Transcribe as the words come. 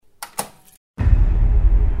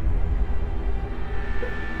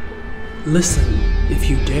Listen,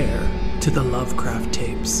 if you dare, to the Lovecraft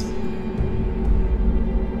Tapes.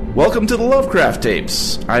 Welcome to the Lovecraft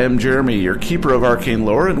Tapes. I am Jeremy, your keeper of arcane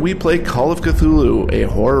lore, and we play Call of Cthulhu, a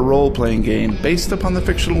horror role-playing game based upon the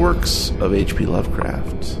fictional works of H.P.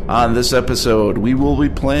 Lovecraft. On this episode, we will be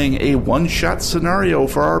playing a one-shot scenario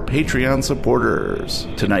for our Patreon supporters.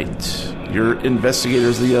 Tonight, your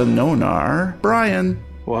investigators of the unknown are Brian.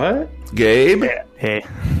 What? Gabe. Hey.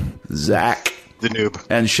 Zach. The noob.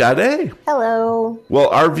 And Sade. Hello. Well,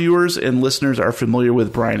 our viewers and listeners are familiar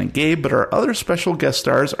with Brian and Gabe, but our other special guest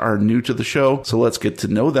stars are new to the show, so let's get to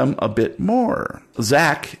know them a bit more.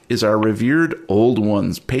 Zach is our revered Old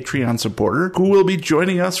Ones Patreon supporter who will be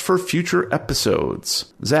joining us for future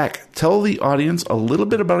episodes. Zach, tell the audience a little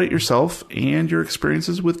bit about it yourself and your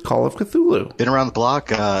experiences with Call of Cthulhu. Been around the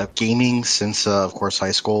block, gaming since, of course,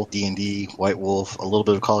 high school. D&D, White Wolf, a little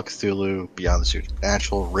bit of Call of Cthulhu, Beyond the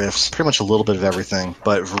Supernatural, Rifts, pretty much a little bit of everything.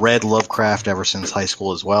 But I've read Lovecraft ever since high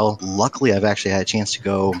school as well. Luckily, I've actually had a chance to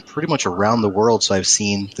go pretty much around the world, so I've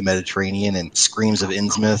seen the Mediterranean and Screams of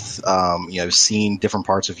Innsmouth. I've seen different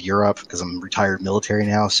parts of Europe because I'm retired military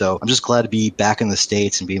now, so I'm just glad to be back in the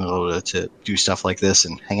States and being able to do stuff like this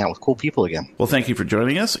and hang out with cool people again. Well, thank you for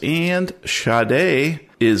joining us. And Sade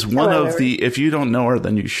is one of the, if you don't know her,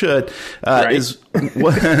 then you should, right.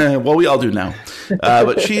 Well, we all do now.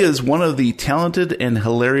 But she is one of the talented and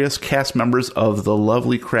hilarious cast members of the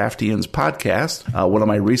Lovely Craftians podcast, one of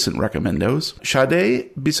my recent recommendos.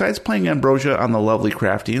 Sade, besides playing Ambrosia on the Lovely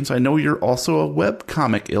Craftians, I know you're also a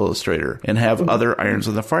webcomic illustrator and have other irons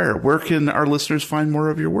in the fire. Where can our listeners find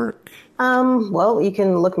more of your work? Well, you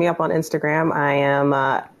can look me up on Instagram. I am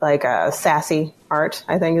sassy art,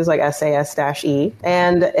 I think is like SAS-E.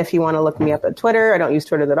 And if you want to look me up at Twitter, I don't use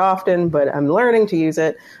Twitter that often, but I'm learning to use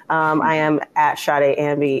it. I am at Sade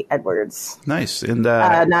Amby Edwards. Nice. And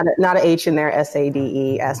not a H in there,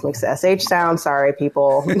 SADE, as makes the SH sound. Sorry,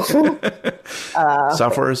 people.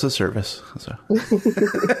 Software as a service. So.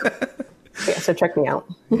 Yeah, so check me out.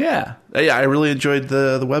 Yeah, I really enjoyed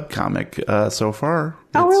the webcomic so far.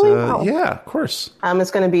 Oh, really? Yeah, of course.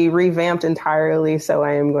 It's going to be revamped entirely, so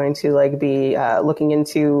I am going to be looking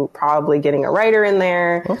into probably getting a writer in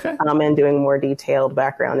there, okay, and doing more detailed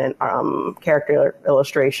background and character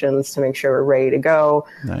illustrations to make sure we're ready to go.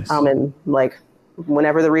 Nice. And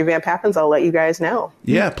whenever the revamp happens, I'll let you guys know.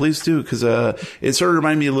 Yeah, please do, because it sort of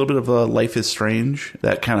reminded me a little bit of Life is Strange,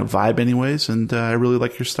 that kind of vibe anyways, and I really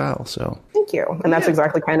like your style, so. Thank you. And that's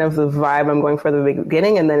exactly kind of the vibe I'm going for the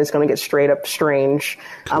beginning, and then it's going to get straight up strange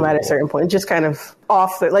at a certain point. Just kind of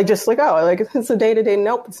off, it's a day-to-day.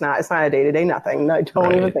 Nope, it's not. It's not a day-to-day nothing. No,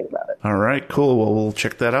 don't even think about it. All right, cool. Well, we'll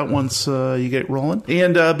check that out once you get rolling.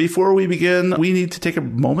 And before we begin, we need to take a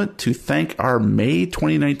moment to thank our May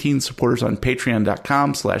 2019 supporters on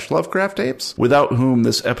patreon.com/lovecrafttapes, without whom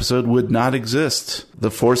this episode would not exist. The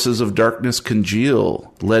forces of darkness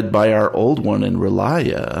congeal, led by our old one in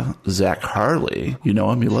Relia, Zach Harley. You know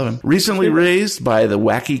him, you love him. Recently raised by the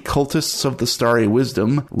wacky cultists of the Starry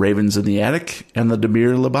Wisdom, Ravens in the Attic, and the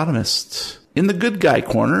Demir Lobotomist. In the good guy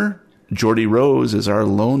corner, Geordie Rose is our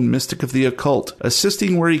lone mystic of the occult,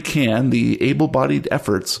 assisting where he can the able-bodied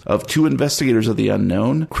efforts of two investigators of the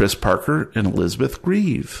unknown, Chris Parker and Elizabeth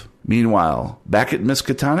Grieve. Meanwhile, back at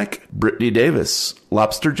Miskatonic, Brittany Davis,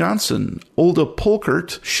 Lobster Johnson, Olda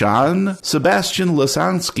Polkert, Sean Sebastian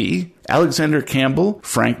Lisansky, Alexander Campbell,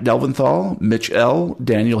 Frank Delventhal, Mitch L.,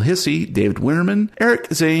 Daniel Hissey, David Winterman,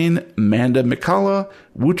 Eric Zane, Amanda McCullough,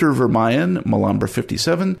 Wouter Vermeyen, Malambra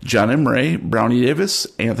 57, John Imre, Brownie Davis,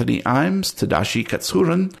 Anthony Imes, Tadashi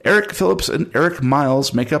Katsuran, Eric Phillips, and Eric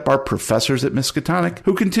Miles make up our professors at Miskatonic,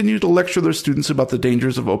 who continue to lecture their students about the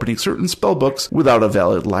dangers of opening certain spellbooks without a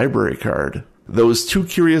valid library card. Those two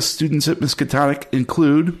curious students at Miskatonic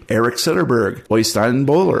include Eric Setterberg, Oystein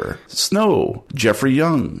Bowler, Snow, Jeffrey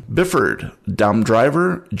Young, Bifford, Dom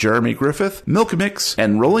Driver, Jeremy Griffith, Milk Mix,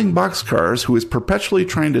 and Rolling Boxcars, who is perpetually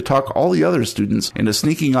trying to talk all the other students into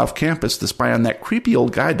sneaking off campus to spy on that creepy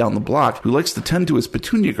old guy down the block who likes to tend to his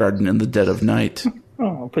petunia garden in the dead of night.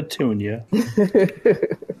 Oh, petunia.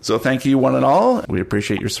 So thank you, one and all. We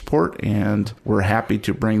appreciate your support, and we're happy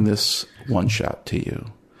to bring this one shot to you.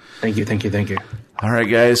 Thank you. All right,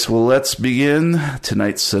 guys. Well, let's begin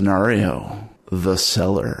tonight's scenario. The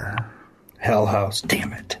Cellar. Hell House.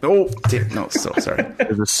 Damn it. Oh, no, so sorry.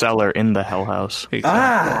 There's a cellar in the Hell House.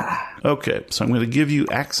 Exactly. Okay, so I'm going to give you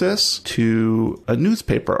access to a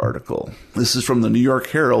newspaper article. This is from the New York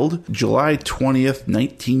Herald, July 20th,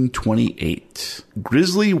 1928.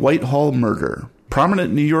 Grisly Whitehall murder.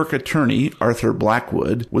 Prominent New York attorney Arthur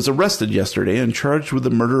Blackwood was arrested yesterday and charged with the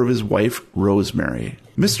murder of his wife, Rosemary.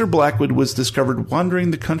 Mr. Blackwood was discovered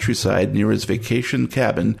wandering the countryside near his vacation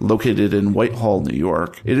cabin located in Whitehall, New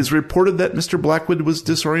York. It is reported that Mr. Blackwood was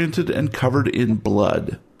disoriented and covered in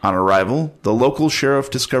blood. On arrival, the local sheriff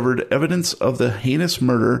discovered evidence of the heinous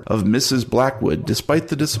murder of Mrs. Blackwood despite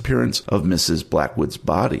the disappearance of Mrs. Blackwood's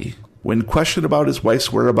body. When questioned about his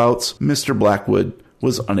wife's whereabouts, Mr. Blackwood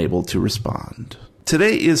was unable to respond.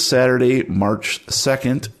 Today is Saturday, March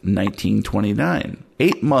 2nd, 1929,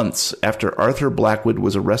 8 months after Arthur Blackwood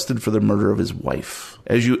was arrested for the murder of his wife.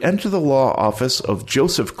 As you enter the law office of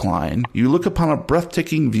Joseph Klein, you look upon a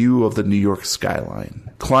breathtaking view of the New York skyline.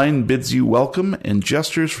 Klein bids you welcome and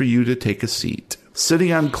gestures for you to take a seat.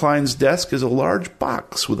 Sitting on Klein's desk is a large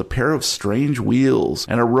box with a pair of strange wheels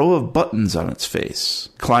and a row of buttons on its face.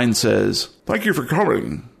 Klein says, "Thank you for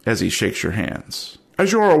coming," as he shakes your hands.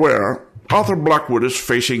 "As you are aware, Arthur Blackwood is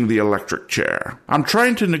facing the electric chair. I'm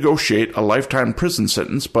trying to negotiate a lifetime prison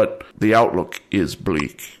sentence, but the outlook is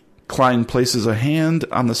bleak." Klein places a hand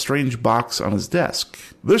on the strange box on his desk.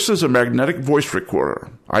 "This is a magnetic voice recorder.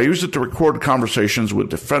 I use it to record conversations with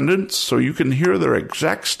defendants so you can hear their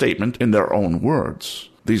exact statement in their own words.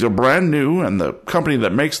 These are brand new, and the company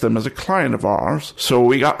that makes them is a client of ours, so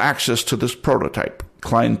we got access to this prototype."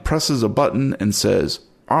 Klein presses a button and says,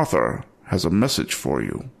 "Arthur has a message for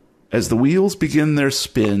you." As the wheels begin their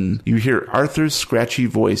spin, you hear Arthur's scratchy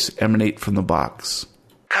voice emanate from the box.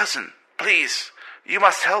 "Cousin, please, you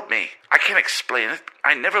must help me. I can't explain it.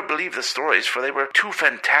 I never believed the stories, for they were too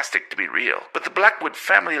fantastic to be real. But the Blackwood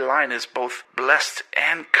family line is both blessed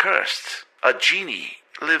and cursed. A genie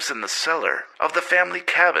lives in the cellar of the family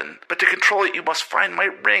cabin, but to control it you must find my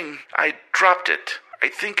ring. I dropped it, I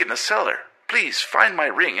think, in the cellar. Please find my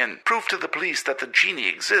ring and prove to the police that the genie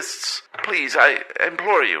exists. Please, I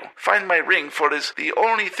implore you, find my ring, for it is the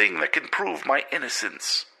only thing that can prove my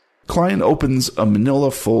innocence." Klein opens a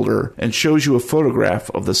manila folder and shows you a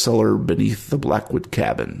photograph of the cellar beneath the Blackwood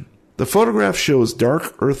cabin. The photograph shows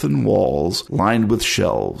dark earthen walls lined with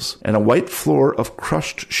shelves and a white floor of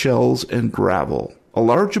crushed shells and gravel. A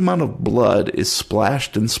large amount of blood is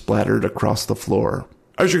splashed and splattered across the floor.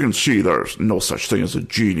 "As you can see, there's no such thing as a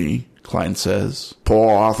genie," Klein says.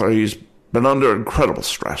 "Poor Arthur, he's been under incredible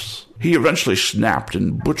stress. He eventually snapped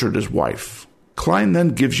and butchered his wife." Klein then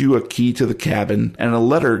gives you a key to the cabin and a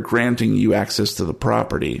letter granting you access to the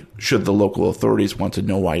property, should the local authorities want to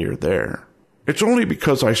know why you're there. "It's only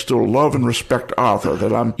because I still love and respect Arthur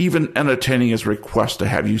that I'm even entertaining his request to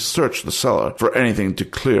have you search the cellar for anything to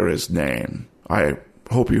clear his name. I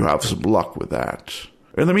hope you have some luck with that.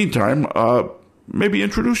 In the meantime, maybe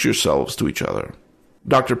introduce yourselves to each other.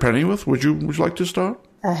 Dr. Pennyworth, would you like to start?"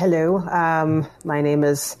 Hello. My name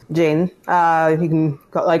is Jane. You can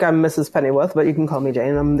I'm Mrs. Pennyworth, but you can call me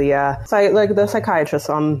Jane. I'm the psychiatrist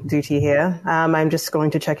on duty here. I'm just going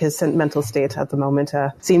to check his mental state at the moment.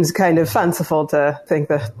 Seems kind of fanciful to think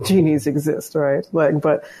that genies exist, right?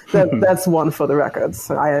 But that's one for the records.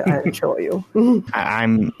 I assure you.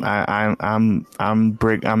 I'm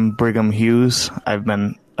Brigham Hughes. I've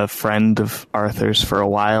been a friend of Arthur's for a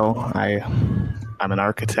while. I'm an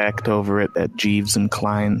architect over at Jeeves and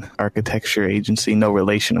Klein Architecture Agency. No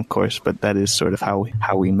relation, of course, but that is sort of how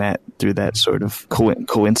we met, through that sort of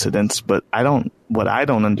coincidence. But what I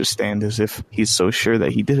don't understand is, if he's so sure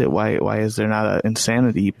that he did it, why is there not an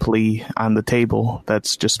insanity plea on the table?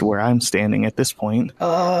 That's just where I'm standing at this point.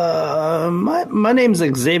 My name's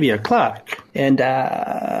Xavier Clark, and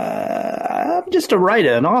I'm just a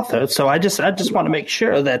writer and author, so I just want to make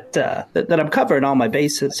sure that I'm covering all my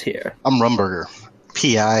bases here. I'm Rumberger,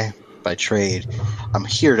 PI by trade. I'm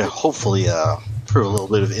here to hopefully prove a little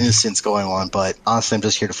bit of innocence going on, but honestly, I'm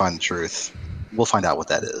just here to find the truth. We'll find out what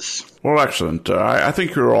that is. Well, excellent. I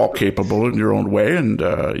think you're all capable in your own way, and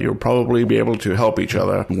you'll probably be able to help each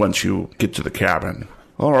other once you get to the cabin.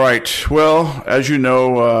 All right. Well, as you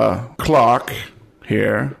know, Clark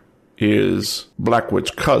here is Blackwood's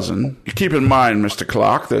cousin. You keep in mind, Mr.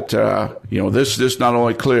 Clark, that this not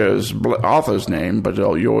only clears Arthur's name, but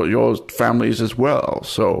your family's as well.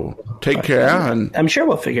 So take care, and I'm sure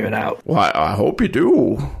we'll figure it out. Well, I hope you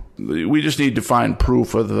do. We just need to find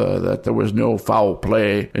proof of that there was no foul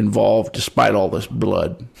play involved, despite all this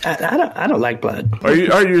blood. I don't like blood. Are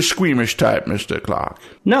you a squeamish type, Mr. Clark?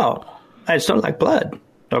 No, I just don't like blood,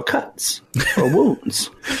 or cuts, or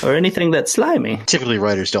wounds, or anything that's slimy. Typically,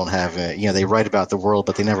 writers don't have they write about the world,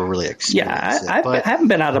 but they never really experience it. I haven't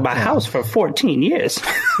been out of my house for 14 years.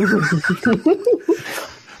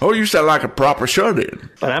 Oh, you sound like a proper shut-in.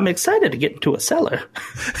 But I'm excited to get into a cellar.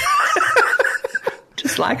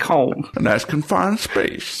 It's like home. A nice confined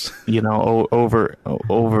space. Over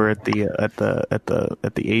at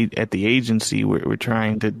the agency, we're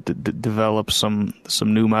trying to develop some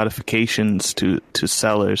new modifications to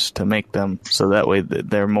cellars to make them so that way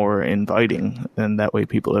they're more inviting, and that way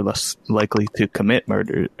people are less likely to commit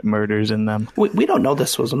murders in them. We don't know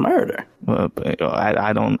this was a murder.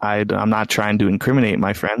 I'm not trying to incriminate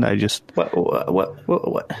my friend. I just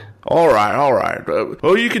What? All right.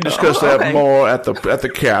 Well, you can discuss that more at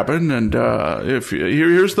the cabin. And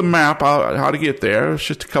here's the map how to get there. It's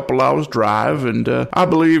just a couple hours drive, and I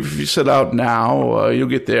believe if you set out now, you'll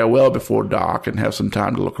get there well before dark and have some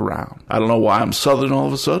time to look around. I don't know why I'm Southern all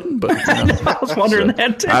of a sudden, but I was wondering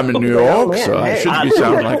that too. I'm in New York, so I shouldn't be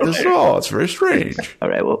sounding like this at all. It's very strange. All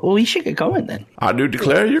right, well, we should get going then. I do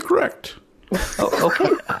declare you're correct. Okay,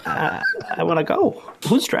 I want to go.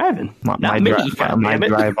 Who's driving? My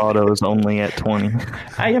drive auto is only at 20.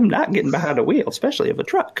 I am not getting behind a wheel, especially of a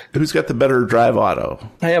truck. Who's got the better drive auto?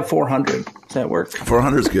 I have 400. Does that work?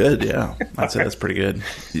 400 is good, yeah. I'd say that's pretty good.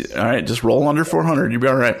 All right, just roll under 400. You'll be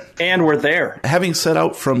all right. And we're there. Having set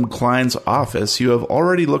out from Klein's office, you have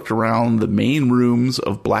already looked around the main rooms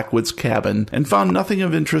of Blackwood's cabin and found nothing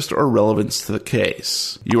of interest or relevance to the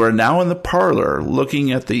case. You are now in the parlor,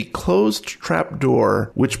 looking at the closed trap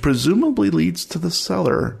door, which presumably leads to the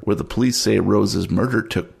cellar where the police say Rose's murder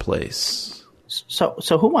took place.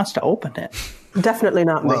 So who wants to open it? Definitely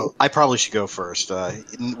not me. Well, I probably should go first.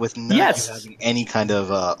 With none of you having any kind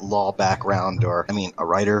of law background, or a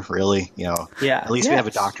writer, really, Yeah. At least we have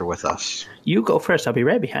a doctor with us. You go first. I'll be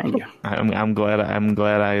right behind you. I'm glad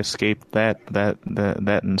I escaped that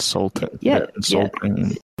insult. Yeah. That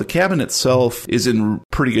insulting. The cabin itself is in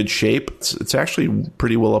pretty good shape. It's actually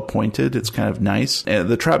pretty well appointed. It's kind of nice. And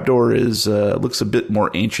the trapdoor looks a bit more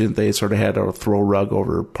ancient. They sort of had a throw rug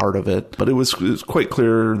over part of it, but it was quite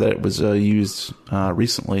clear that it was used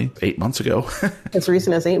recently, 8 months ago. As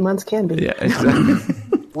recent as 8 months can be. Yeah, exactly.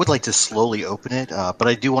 Would like to slowly open it, but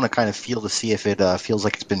I do want to kind of feel to see if it feels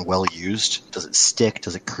like it's been well used. Does it stick?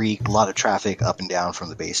 Does it creak? A lot of traffic up and down from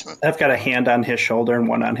the basement. I've got a hand on his shoulder and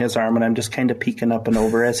one on his arm, and I'm just kind of peeking up and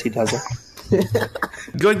over as he does it.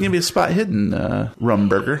 Go ahead and give me a spot hidden,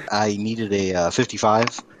 Rumburger. I needed a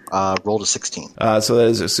 55. Rolled a 16. So that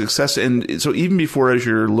is a success. And so even before, as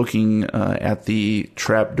you're looking at the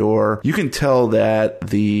trap door, you can tell that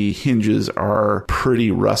the hinges are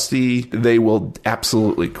pretty rusty. They will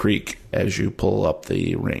absolutely creak as you pull up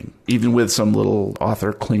the ring, even with some little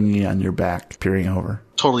author clinging on your back, peering over.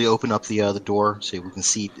 Totally open up the door so we can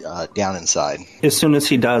see down inside. As soon as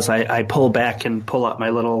he does, I pull back and pull out my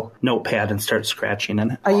little notepad and start scratching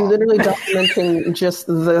in it. Are you literally documenting just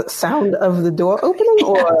the sound of the door opening?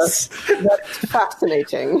 Yes. Or that's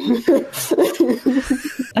fascinating.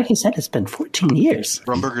 Like I said, it's been 14 years.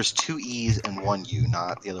 Rumburger's 2 E's and 1 U,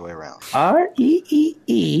 not the other way around.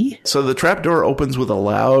 R-E-E-E. So the trap door opens with a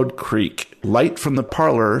loud creak. Light from the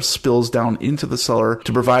parlor spills down into the cellar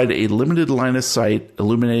to provide a limited line of sight,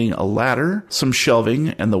 illuminating a ladder, some shelving,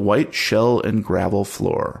 and the white shell and gravel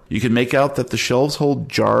floor. You can make out that the shelves hold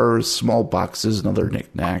jars, small boxes, and other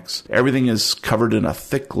knickknacks. Everything is covered in a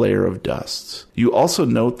thick layer of dust. You also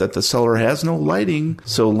note that the cellar has no lighting,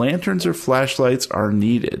 so lanterns or flashlights are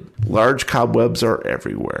needed. Large cobwebs are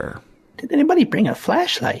everywhere. Did anybody bring a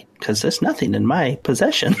flashlight? Because there's nothing in my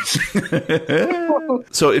possessions.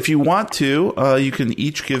 So if you want to, you can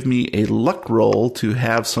each give me a luck roll to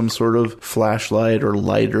have some sort of flashlight or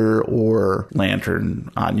lighter or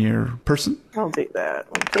lantern on your person. I'll do that.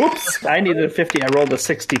 Oops. I needed a 50. I rolled a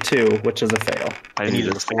 62, which is a fail. I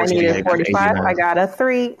needed a 40. I needed 45. I got a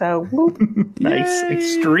 3. So whoop. Nice.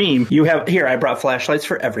 Extreme. You have here. I brought flashlights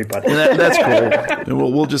for everybody. That's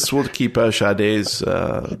cool. We'll keep Sade's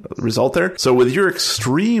result there. So with your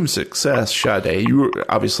extreme success, Sade,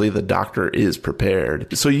 obviously the doctor is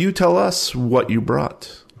prepared. So you tell us what you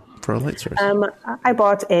brought for a light source. I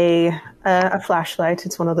bought a flashlight.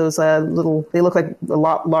 It's one of those little, they look like a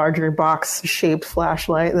lot larger box shaped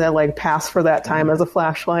flashlight that like pass for that time as a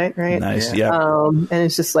flashlight, right? Nice, yeah. And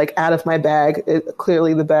it's just like out of my bag.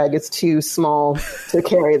 Clearly the bag is too small to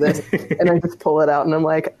carry this. And I just pull it out and I'm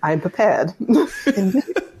like, I'm prepared.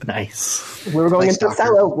 Nice. We were going into the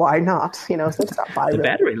cellar. Why not? Stop by the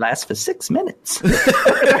battery lasts for 6 minutes.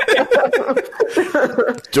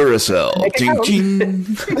 Duracell. Ding, ding.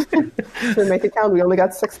 To make it count, we only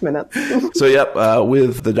got 6 minutes. So, yep,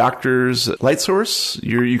 with the doctor's light source,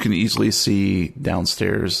 you can easily see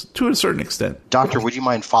downstairs to a certain extent. Doctor, would you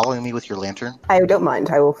mind following me with your lantern? I don't mind.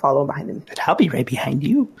 I will follow behind him. But I'll be right behind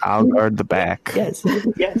you. I'll guard the back. Yes,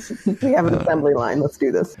 yes. We have an assembly line. Let's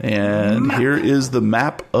do this. And here is the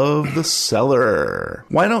map of the cellar.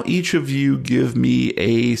 Why don't each of you give me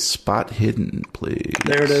a spot hidden, please?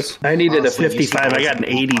 There it is. I needed Honestly, a 55. I got an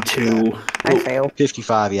 82. I failed.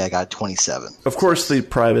 55, yeah, I got 27. Of course, the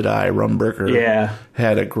private eye Rumberger Yeah.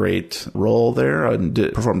 had a great role there and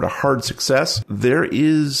performed a hard success. There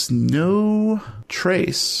is no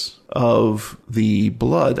trace of the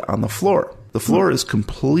blood on the floor. The floor is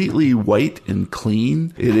completely white and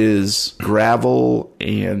clean. It is gravel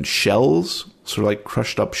and shells, sort of like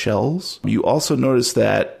crushed up shells. You also notice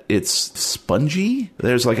that it's spongy.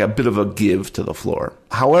 There's like a bit of a give to the floor.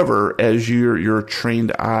 However, as your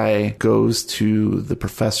trained eye goes to the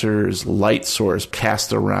professor's light source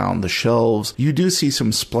cast around the shelves, you do see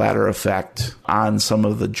some splatter effect on some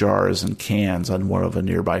of the jars and cans on one of the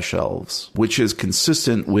nearby shelves, which is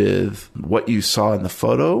consistent with what you saw in the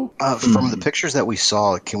photo. From the pictures that we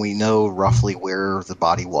saw, can we know roughly where the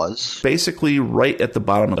body was? Basically right at the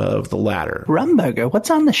bottom of the ladder. Rumburger,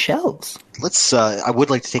 what's on the shelves? Let's, I would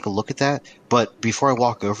like to take a look at that, but before I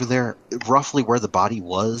walk over there, roughly where the body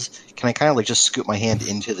was, can I kind of like just scoop my hand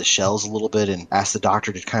into the shells a little bit and ask the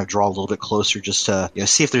doctor to kind of draw a little bit closer just to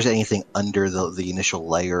see if there's anything under the initial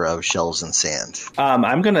layer of shells and sand?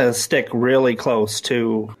 I'm going to stick really close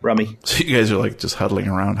to Rummy. So you guys are like just huddling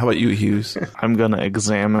around. How about you, Hughes? I'm going to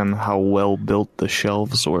examine how well built the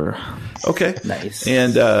shelves were. Okay. Nice.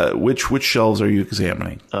 And which shelves are you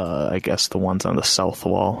examining? I guess the ones on the south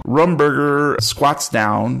wall. Rumberger squats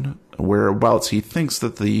down whereabouts he thinks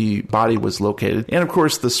that the body was located. And of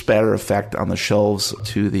course, the spatter effect on the shelves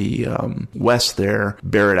to the west there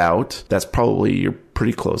bear it out. That's probably you're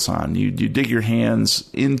pretty close on. You dig your hands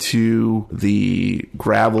into the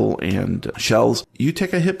gravel and shells. You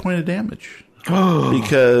take a hit point of damage.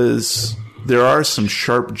 Because there are some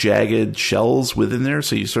sharp, jagged shells within there,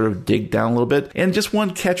 so you sort of dig down a little bit, and just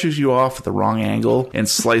one catches you off at the wrong angle and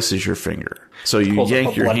slices your finger. So you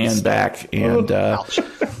yank your hand back, and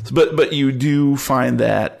but you do find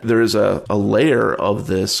that there is a layer of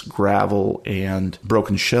this gravel and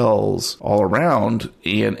broken shells all around,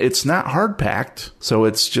 and it's not hard packed, so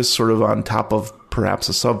it's just sort of on top of perhaps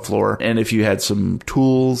a subfloor. And if you had some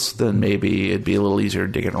tools, then maybe it'd be a little easier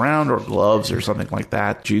digging around, or gloves or something like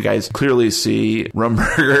that. You guys clearly see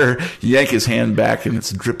Rumberger yank his hand back and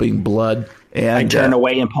it's dripping blood. And I turn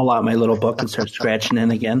away and pull out my little book and start scratching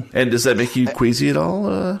in again. And does that make you queasy at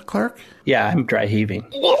all, Clark? Yeah, I'm dry heaving.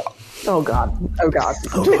 Oh, God. Oh, God.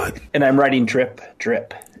 Oh, God. And I'm writing drip,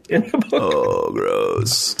 drip in the book. Oh,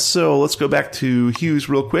 gross. So let's go back to Hughes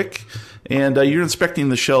real quick. And you're inspecting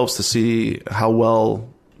the shelves to see how well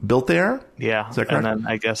built they are? Yeah, Is that correct? and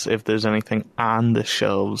then I guess if there's anything on the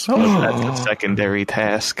shelves, that's a secondary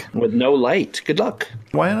task. With no light. Good luck.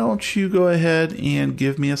 Why don't you go ahead and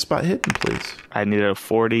give me a spot hidden, please? I needed a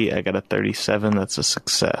 40. I got a 37. That's a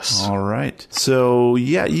success. All right. So,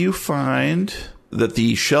 yeah, you find that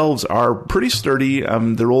the shelves are pretty sturdy.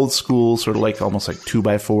 They're old school, sort of like almost like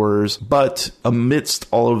 2x4s. But amidst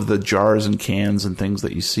all of the jars and cans and things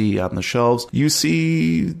that you see on the shelves, you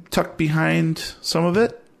see tucked behind some of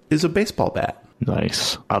it is a baseball bat.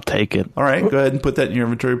 Nice. I'll take it. All right, go ahead and put that in your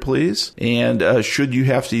inventory, please. And should you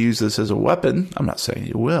have to use this as a weapon, I'm not saying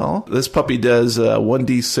you will, this puppy does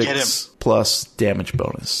 1d6 plus damage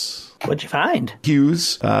bonus. What'd you find?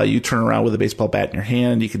 Hughes, you turn around with a baseball bat in your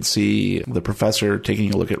hand. You can see the professor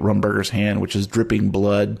taking a look at Rumberger's hand, which is dripping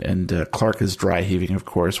blood, and Clark is dry heaving, of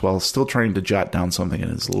course, while still trying to jot down something in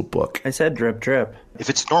his little book. I said drip, drip. If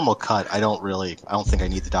it's normal cut, I don't think I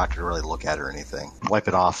need the doctor to really look at it or anything. Wipe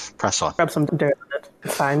it off, press on. Grab some dirt on it.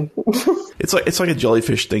 It's fine. It's like a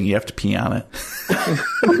jellyfish thing. You have to pee on it.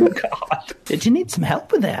 Oh, God. Did you need some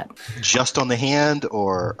help with that? Just on the hand,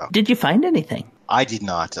 or... Did you find anything? I did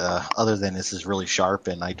not, other than this is really sharp,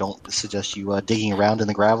 and I don't suggest you digging around in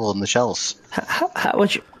the gravel and the shells. How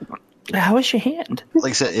was your hand?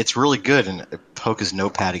 Like I said, it's really good, and I poke his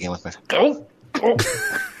notepad again with my...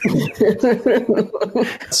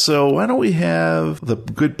 So why don't we have the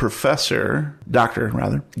good professor, doctor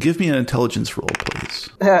rather, give me an intelligence roll, please.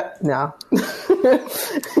 No.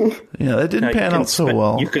 Yeah, that didn't pan out so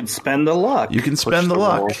well. You could spend the luck. You can spend the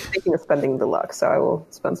luck. Speaking of spending the luck, so I will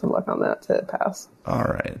spend some luck on that to pass. All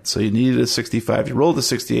right. So you needed a 65. You rolled a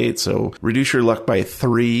 68, so reduce your luck by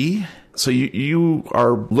 3. So you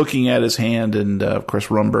are looking at his hand, and of course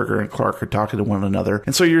Rumberger and Clark are talking to one another.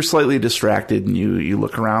 And so you're slightly distracted, and you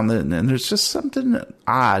look around, and there's just something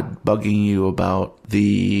odd bugging you about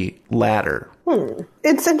the ladder.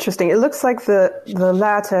 It's interesting. It looks like the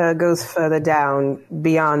ladder goes further down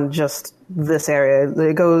beyond just this area.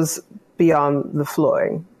 It goes beyond the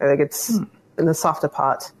flooring. I think it's in the softer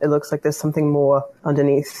part. It looks like there's something more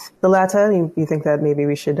underneath the ladder. You think that maybe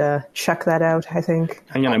we should check that out, I think?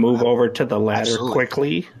 I'm going to move over to the ladder Absolutely.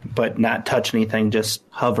 quickly, but not touch anything. Just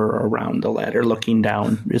hover around the ladder, looking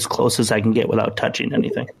down as close as I can get without touching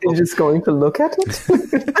anything. You're just going to look at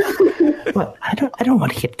it? Well, I don't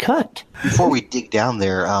want to get cut. Before we dig down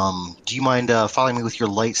there, do you mind following me with your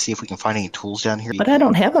light, see if we can find any tools down here? But I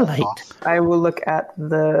don't have a light. I will look at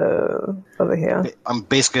the over here. I'm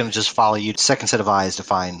basically going to just follow you. Second set of eyes to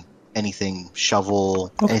find anything,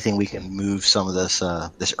 shovel, anything we can move some of this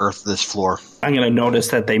this earth, this floor. I'm going to notice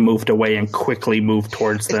that they moved away and quickly move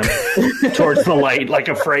towards them, towards the light, like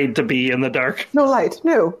afraid to be in the dark. No light.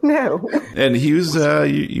 No. And Hughes, what are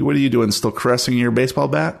you doing? Still caressing your baseball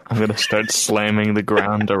bat? I'm gonna start slamming the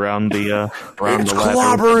ground around the ladder.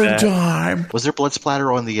 Clobbering time. Was there blood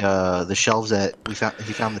splatter on the shelves that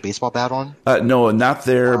he found the baseball bat on? No, not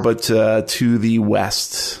there, but to the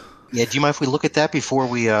west. Yeah, do you mind if we look at that before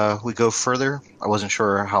we go further? I wasn't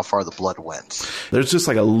sure how far the blood went. There's just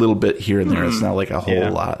like a little bit here and there. It's not like a whole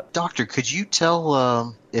lot. Doctor, could you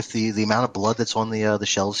tell if the amount of blood that's on the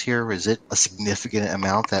shelves here, is it a significant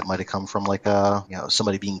amount that might have come from like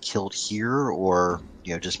somebody being killed here, or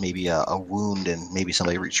just maybe a wound and maybe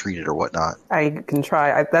somebody retreated or whatnot? I can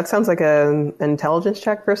try. That sounds like an intelligence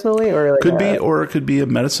check, personally, or like Could be, or it could be a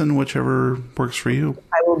medicine, whichever works for you.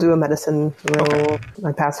 I will do a medicine roll.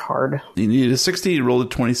 I pass hard. You needed a 60, you rolled a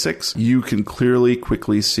 26. You can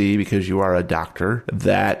quickly see, because you are a doctor,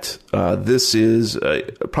 that this is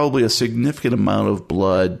probably a significant amount of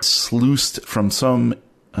blood sluiced from some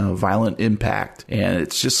violent impact, and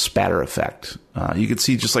it's just spatter effect. You can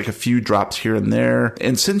see just like a few drops here and there.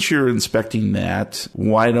 And since you're inspecting that,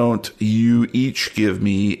 why don't you each give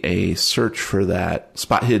me a search for that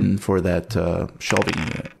spot hidden for that shelving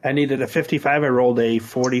unit? I needed a 55. I rolled a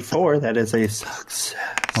 44. That is a success.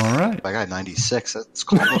 All right. I got 96. That's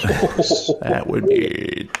close. That would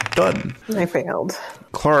be done. I failed.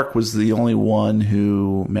 Clark was the only one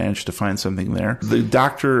who managed to find something there. The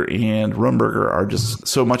doctor and Rumberger are just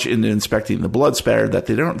so much into inspecting the blood spatter that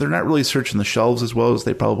they're not really searching the shelves as well as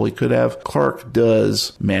they probably could have. Clark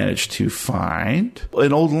does manage to find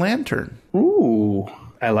an old lantern. Ooh,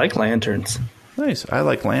 I like lanterns. Nice. I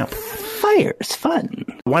like lamp. Fire's fun.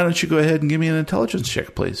 Why don't you go ahead and give me an intelligence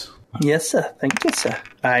check, please? Yes, sir. Thank you, sir.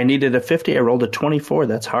 I needed a 50. I rolled a 24.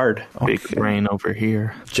 That's hard. Big brain over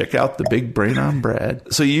here. Check out the big brain on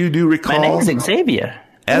Brad. So you do recall... My name's Xavier.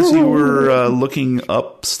 As you were looking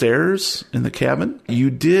upstairs in the cabin, you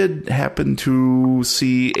did happen to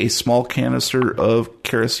see a small canister of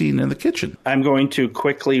kerosene in the kitchen. I'm going to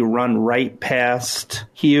quickly run right past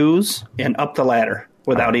Hughes and up the ladder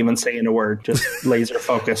without even saying a word, just laser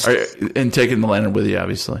focused. And taking the lantern with you,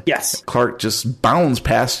 obviously. Yes. Clark just bounds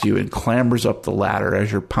past you and clambers up the ladder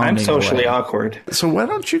as you're I'm pounding socially away. awkward. So why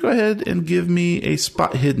don't you go ahead and give me a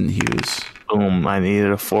spot hidden, Hughes? Boom, I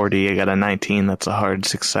needed a 40. I got a 19. That's a hard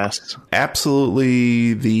success.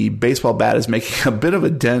 Absolutely, the baseball bat is making a bit of a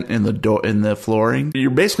dent in the flooring. You're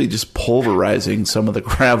basically just pulverizing some of the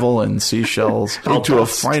gravel and seashells into a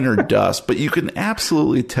finer dust, but you can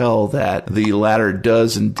absolutely tell that the ladder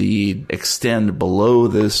does indeed extend below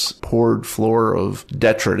this poured floor of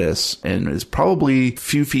detritus and is probably a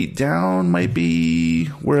few feet down, might be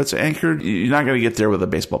where it's anchored. You're not going to get there with a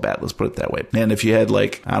baseball bat, let's put it that way. And if you had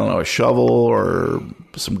a shovel or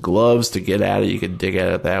some gloves to get at it, you could dig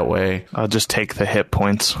at it that way. I'll just take the hit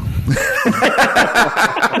points.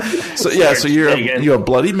 So you have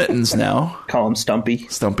bloody mittens now. Call him Stumpy.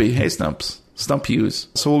 Stumpy. Hey, Stumps. Stump Hughes.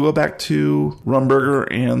 So we'll go back to Rumberger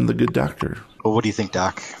and the good doctor. Well, what do you think,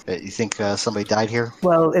 Doc? You think somebody died here?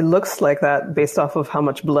 Well, it looks like that based off of how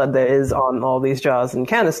much blood there is on all these jars and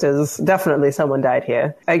canisters. Definitely someone died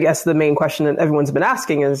here. I guess the main question that everyone's been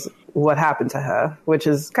asking is what happened to her, which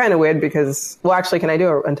is kind of weird because, well, actually, can I do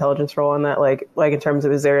an intelligence roll on that? Like in terms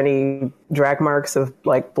of, is there any drag marks of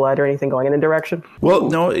like blood or anything going in a direction? Well,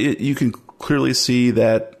 no, you can clearly see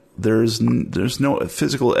that there's no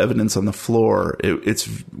physical evidence on the floor. It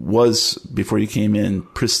was, before you came in,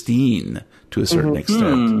 pristine to a certain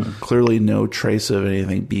extent. Clearly no trace of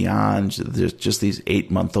anything beyond. There's just these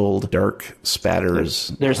 8-month-old dark spatters.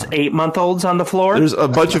 There's 8-month-olds on the floor? There's a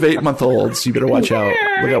bunch of 8-month-olds. You better watch out.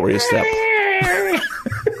 Look out where you step.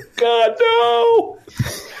 God, no!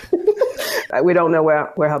 We don't know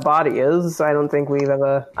where her body is. I don't think we've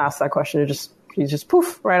ever asked that question. She's just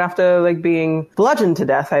poof right after like being bludgeoned to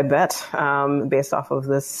death, I bet, based off of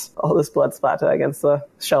all this blood splatter against the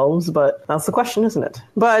shelves. But that's the question, isn't it?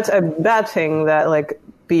 But I'm betting that like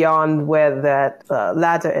beyond where that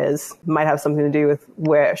ladder is might have something to do with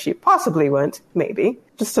where she possibly went. Maybe.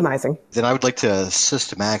 Just surmising. Then I would like to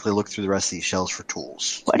systematically look through the rest of these shelves for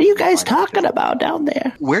tools. What are you guys talking about down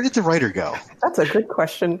there? Where did the writer go? That's a good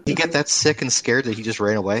question. Did he get that sick and scared that he just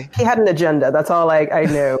ran away? He had an agenda. That's all I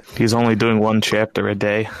know. He's only doing one chapter a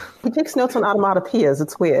day. He takes notes on onomatopoeias.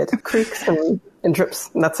 It's weird. Creaks and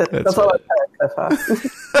drips. And that's it. That's all I've heard so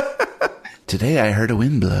far. Today I heard a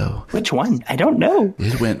wind blow. Which one? I don't know.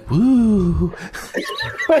 It went woo.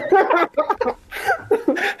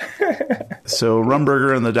 So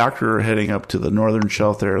Rumberger and the doctor are heading up to the northern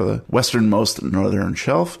shelf there, the westernmost northern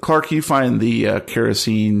shelf. Clark, you find the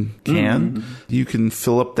kerosene can. You can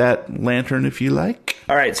fill up that lantern if you like.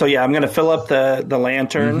 All right, so yeah, I'm going to fill up the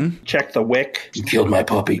lantern, check the wick. You killed my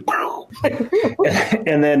puppy.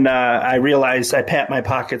 And then I pat my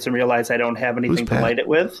pockets and realize I don't have anything to light it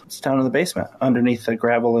with. It's down in the basement, underneath the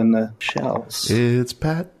gravel in the shelves. It's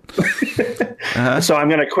Pat. So I'm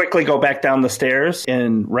going to quickly go back down the stairs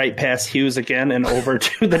and right past Hughes again and over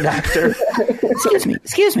to the doctor.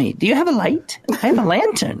 Excuse me. Do you have a light? I have a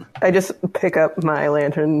lantern. I just pick up my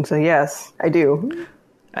lantern and say, yes, I do.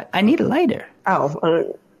 I need a lighter. Oh.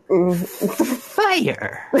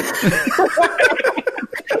 Fire.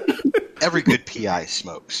 Every good PI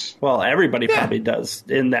smokes. Well, everybody probably does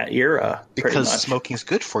in that era. Because smoking's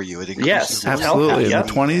good for you. It increases Yes, absolutely. In the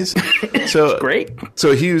 20s. So great.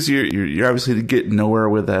 So Hughes, you're obviously getting nowhere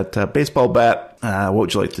with that baseball bat. What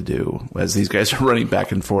would you like to do as these guys are running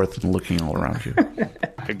back and forth and looking all around you?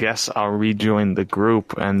 I guess I'll rejoin the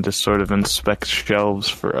group and just sort of inspect shelves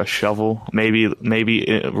for a shovel. Maybe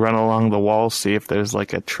run along the wall, see if there's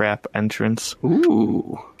like a trap entrance.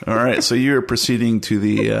 Ooh. All right, so you're proceeding to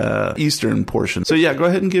the eastern portion. So yeah, go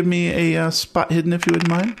ahead and give me a spot hidden if you wouldn't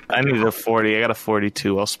mind. I need a 40. I got a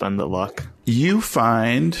 42. I'll spend the luck. You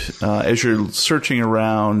find, as you're searching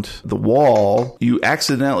around the wall, you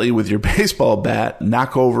accidentally, with your baseball bat,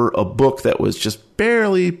 knock over a book that was just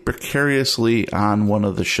barely precariously on one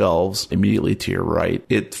of the shelves immediately to your right.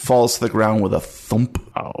 It falls to the ground with a thump.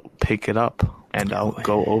 I'll pick it up. And I'll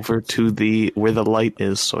go over to where the light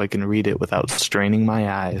is so I can read it without straining my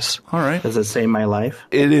eyes. All right. Does it save my life?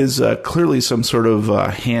 It is clearly some sort of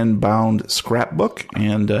hand-bound scrapbook.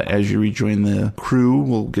 And as you rejoin the crew,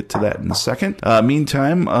 we'll get to that in a second.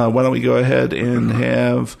 Meantime, why don't we go ahead and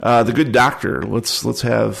have the good doctor. Let's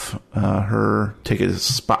have her take a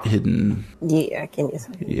spot hidden. Yeah, give me a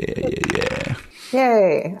second. Yeah.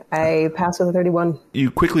 Yay, I passed with a 31.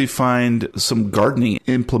 You quickly find some gardening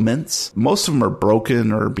implements. Most of them are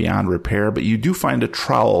broken or beyond repair, but you do find a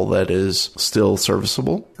trowel that is still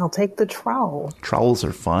serviceable. I'll take the trowel. Trowels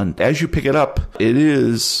are fun. As you pick it up, it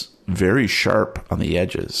is very sharp on the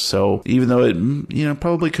edges. So even though it,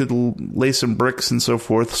 probably could lay some bricks and so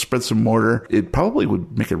forth, spread some mortar, it probably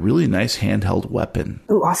would make a really nice handheld weapon.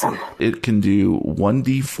 Ooh, awesome. It can do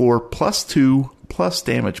 1d4 plus 2 plus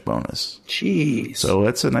damage bonus. Jeez. So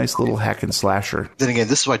that's a nice little hack and slasher. Then again,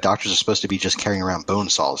 this is why doctors are supposed to be just carrying around bone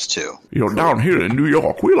saws, too. Down here in New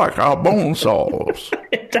York, we like our bone saws.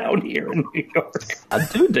 Down here in New York. I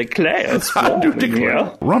do declare.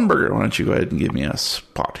 Rumberger, why don't you go ahead and give me a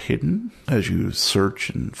spot hidden as you search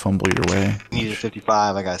and fumble your way. You needed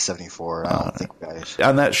 55, I got 74. I don't think guys.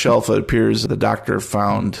 On that shelf, it appears the doctor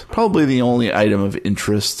found probably the only item of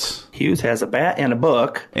interest. Hughes has a bat and a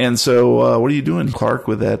book. And so, what are you doing, Clark,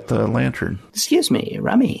 with that lantern? Excuse me,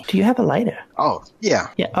 Rummy, do you have a lighter? Oh, yeah.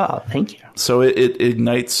 Yeah, thank you. So it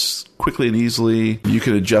ignites quickly and easily. You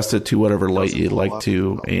can adjust it to whatever light you'd like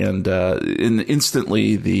to. And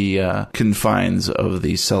instantly, the confines of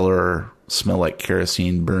the cellar smell like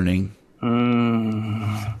kerosene burning.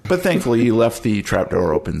 But thankfully, you left the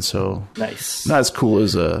trapdoor open, so nice. Not as cool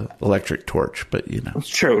as a electric torch, but It's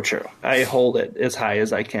true. I hold it as high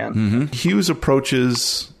as I can. Mm-hmm. Hughes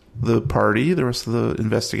approaches the party, the rest of the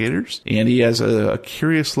investigators, and he has a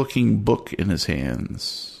curious-looking book in his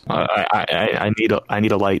hands. I need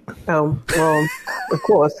a light. Oh, well, of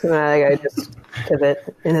course. I just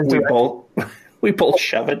pivot in his direction. We both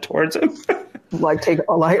shove it towards him. Like take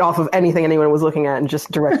a light off of anything anyone was looking at and just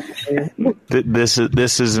direct it. This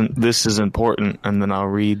is important, and then I'll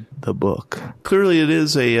read the book. Clearly, it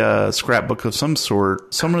is a scrapbook of some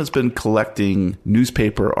sort. Someone has been collecting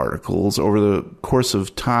newspaper articles over the course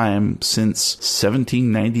of time since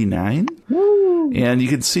 1799. And you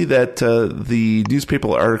can see that the newspaper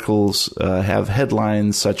articles have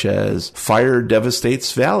headlines such as Fire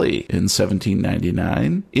Devastates Valley in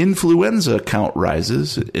 1799, Influenza Count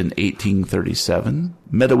Rises in 1837,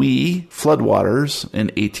 Medowee Floodwaters in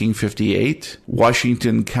 1858,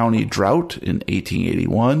 Washington County Drought in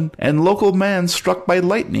 1881, and Local Man Struck by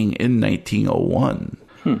Lightning in 1901.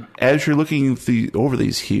 As you're looking over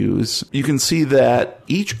these hues, you can see that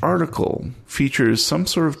each article features some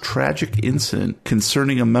sort of tragic incident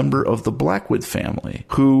concerning a member of the Blackwood family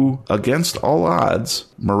who, against all odds,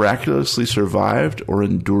 miraculously survived or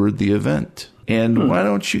endured the event. And why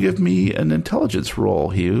don't you give me an intelligence roll,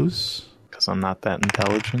 Hughes? Because I'm not that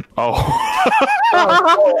intelligent. Oh.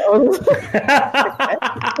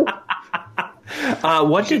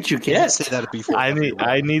 What did you get? Say that before.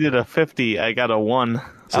 I needed a 50. I got a 1.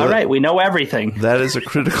 All right, we know everything. That is a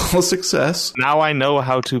critical success. Now I know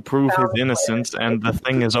how to prove his innocence, and the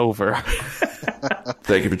thing is over.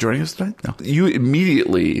 Thank you for joining us tonight. No. You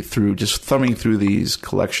immediately, through just thumbing through these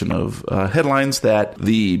collection of headlines, that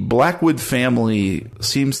the Blackwood family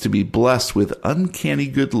seems to be blessed with uncanny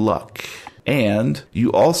good luck. And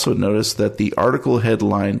you also notice that the article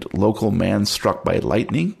headlined Local Man Struck by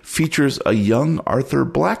Lightning features a young Arthur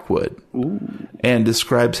Blackwood. Ooh. And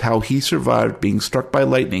describes how he survived being struck by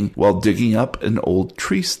lightning while digging up an old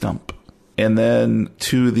tree stump. And then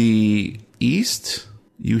to the east,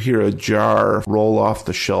 you hear a jar roll off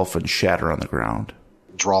the shelf and shatter on the ground.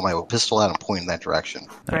 Draw my pistol out and point in that direction.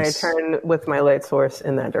 Nice. I turn with my light source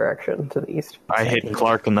in that direction to the east. I hit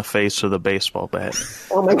Clark in the face with a baseball bat.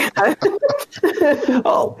 Oh my god.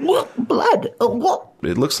 Oh, what? Blood. Oh, what?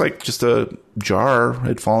 It looks like just a jar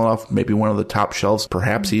had fallen off maybe one of the top shelves,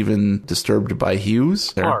 perhaps even disturbed by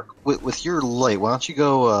Hughes. Clark, with your light, why don't you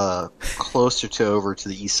go closer over to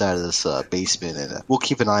the east side of this basement, and we'll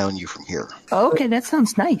keep an eye on you from here. Okay, that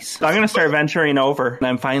sounds nice. I'm going to start venturing over, and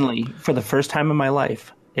I'm finally, for the first time in my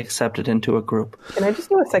life, accepted into a group. Can I just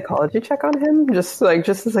do a psychology check on him? Just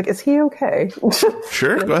is he okay?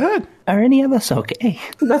 Sure, go ahead. Are any of us okay?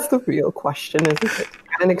 That's the real question, isn't it?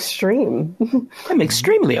 An extreme. I'm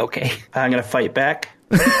extremely okay. I'm going to fight back.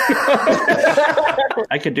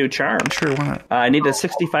 I could do charm. Sure, why not? I need a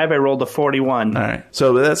 65. I rolled a 41. All right.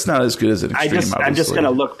 So that's not as good as an extreme, I'm just going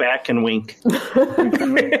to look back and wink.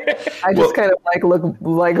 I just kind of look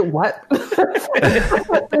like, what?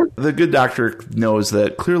 The good doctor knows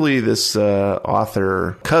that clearly this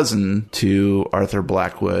author cousin to Arthur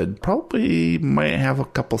Blackwood probably might have a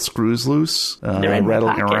couple screws loose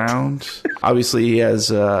rattling around. Obviously, he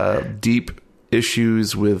has deep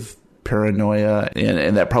issues with paranoia,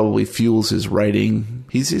 and that probably fuels his writing.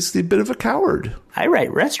 He's just a bit of a coward. I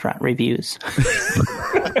write restaurant reviews.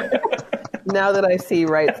 Now that I see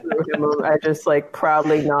right through him, I just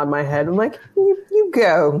proudly nod my head. I'm like, you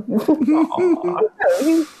go.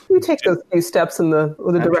 you take those few steps in the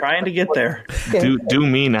direction. I'm trying to get there. Do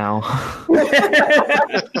me now.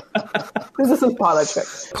 This is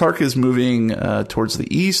politics. Clark is moving towards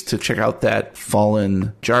the east to check out that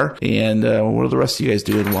fallen jar. And what are the rest of you guys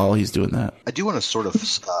doing while he's doing that? I do want to sort of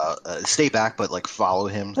stay back, but follow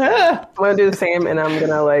him. I'm going to do the same, and I'm going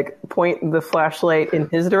to point the flashlight in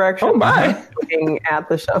his direction. Oh, my. Looking at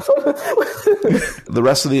the shelf. The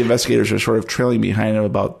rest of the investigators are sort of trailing behind him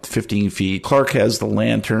about 15 feet. Clark has the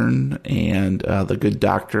lantern, and the good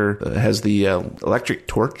doctor has the electric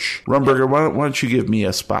torch. Rumberger, why don't you give me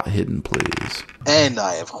a spot hidden, please? And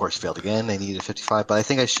I, of course, failed again. I needed 55, but I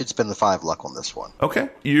think I should spend the 5 luck on this one. Okay.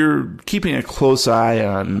 You're keeping a close eye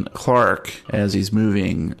on Clark as he's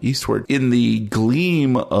moving eastward. In the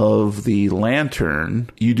gleam of the lantern,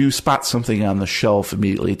 you do spot something on the shelf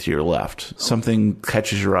immediately to your left. Something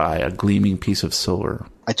catches your eye, a gleaming piece of silver.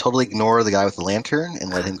 I totally ignore the guy with the lantern and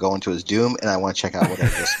let him go into his doom, and I want to check out what I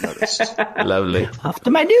just noticed. Lovely. Off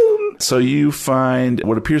to my doom. So you find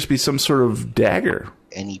what appears to be some sort of dagger.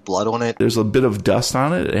 Any blood on it? There's a bit of dust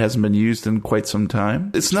on it. It hasn't been used in quite some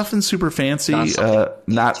time. It's nothing super fancy,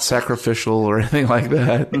 not sacrificial or anything like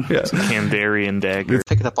that. Yeah. It's a Kandarian dagger.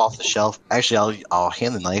 Pick it up off the shelf. Actually, I'll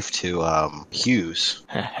hand the knife to Hughes.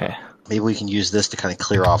 Maybe we can use this to kind of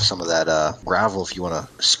clear off some of that gravel if you want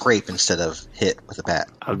to scrape instead of hit with a bat.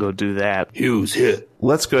 I'll go do that. Hughes hit.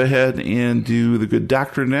 Let's go ahead and do the good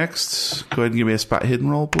doctor next. Go ahead and give me a spot hidden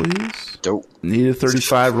roll, please. Dope. Need a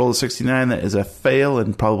 35, roll a 69. That is a fail,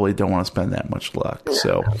 and probably don't want to spend that much luck.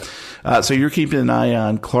 So you're keeping an eye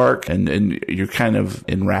on Clark, and you're kind of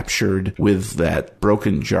enraptured with that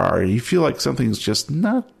broken jar. You feel like something's just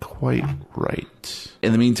not quite right.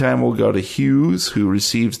 In the meantime, we'll go to Hughes, who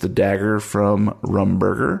receives the dagger from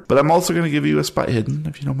Rumberger. But I'm also going to give you a spot hidden,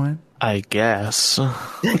 if you don't mind. I guess.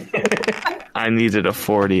 I needed a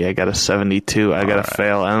 40. I got a 72. I got a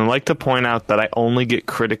fail. And I'd like to point out that I only get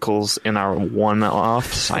criticals in our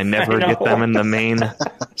one-offs. I never get them in the main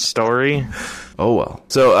story. Oh, well.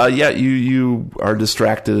 So, you are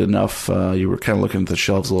distracted enough. You were kind of looking at the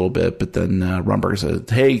shelves a little bit, but then Rumberger said,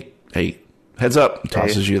 hey, heads up, and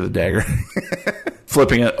tosses you the dagger,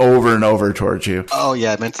 flipping it over and over towards you. Oh,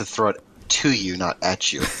 yeah, I meant to throw it to you, not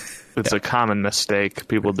at you. It's a common mistake.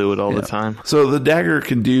 People do it all the time. So the dagger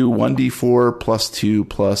can do 1d4 plus 2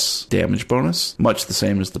 plus damage bonus, much the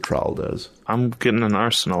same as the trowel does. I'm getting an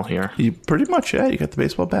arsenal here. You pretty much, you got the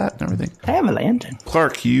baseball bat and everything. I have a lantern.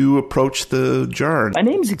 Clark, you approach the jar. My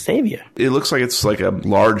name's Xavier. It looks like it's like a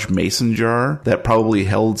large mason jar that probably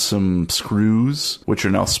held some screws, which are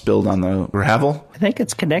now spilled on the gravel. I think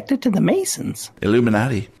it's connected to the Masons.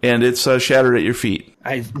 Illuminati. And it's shattered at your feet.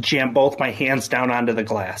 I jam both my hands down onto the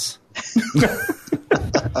glass.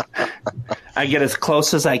 I get as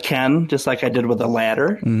close as I can, just like I did with the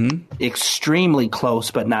ladder. Mm-hmm. Extremely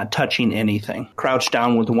close, but not touching anything. Crouch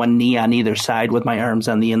down with one knee on either side with my arms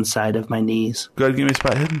on the inside of my knees. Go ahead and give me a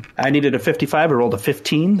spot hidden. I needed a 55. I rolled a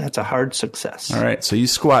 15. That's a hard success. All right, so you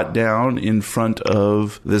squat down in front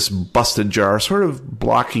of this busted jar, sort of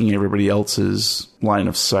blocking everybody else's line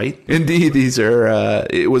of sight. Indeed, these are,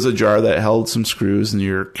 it was a jar that held some screws, and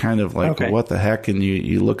you're kind of like, okay, what the heck? And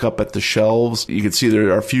you look up at the shelves. You can see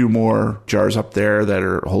there are a few more jars up there that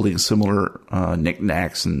are holding similar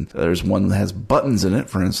knickknacks, and there's one that has buttons in it,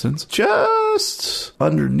 for instance. Just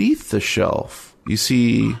underneath the shelf, you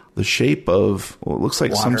see the shape of what looks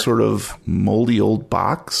like some sort of moldy old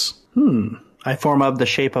box. I form up the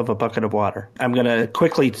shape of a bucket of water. I'm going to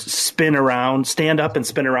quickly spin around, stand up and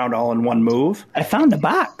spin around all in one move. I found a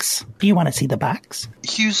box. Do you want to see the box?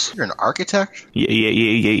 Hughes, you're an architect?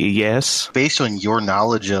 Yes. Based on your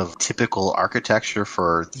knowledge of typical architecture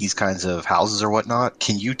for these kinds of houses or whatnot,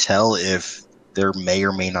 can you tell if there may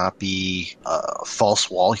or may not be a false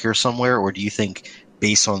wall here somewhere, or do you think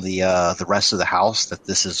based on the rest of the house that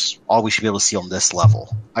this is all we should be able to see on this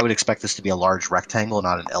level? I would expect this to be a large rectangle,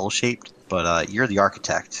 not an L-shaped. But you're the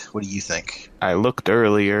architect. What do you think? I looked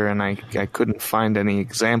earlier, and I couldn't find any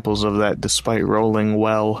examples of that despite rolling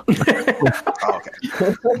well. Oh,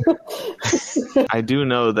 okay. I do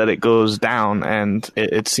know that it goes down, and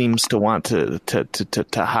it seems to want to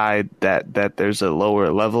hide that there's a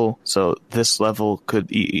lower level. So this level could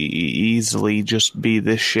easily just be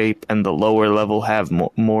this shape, and the lower level have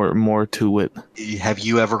more to it. Have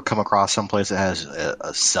you ever come across someplace that has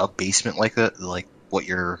a sub-basement like that? Like what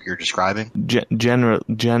you're describing?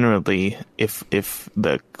 Generally, if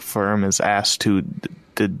the firm is asked to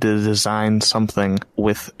design something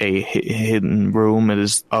with a hidden room, it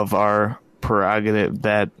is of our prerogative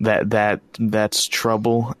that's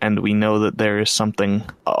trouble, and we know that there is something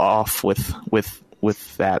off with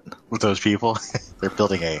that. With those people, they're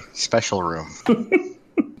building a special room.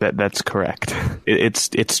 That's correct.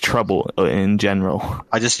 It's trouble in general.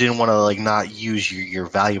 I just didn't want to not use your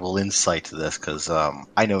valuable insight to this because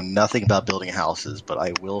I know nothing about building houses, but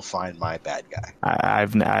I will find my bad guy.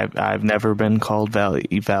 I've never been called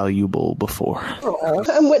valuable before. Oh,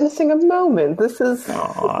 I'm witnessing a moment. This is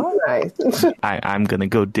so nice. I'm gonna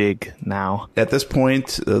go dig now. At this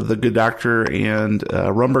point, the good doctor and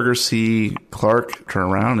Rumberger see Clark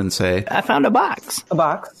turn around and say, I found a box. A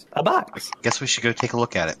box? A box. Guess we should go take a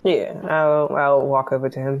look at it. Yeah, I'll walk over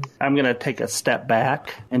to him. I'm going to take a step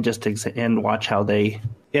back and just and watch how they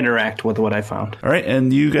interact with what I found. All right,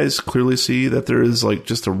 and you guys clearly see that there is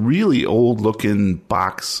just a really old-looking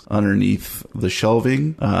box underneath the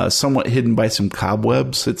shelving, somewhat hidden by some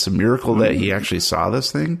cobwebs. It's a miracle that he actually saw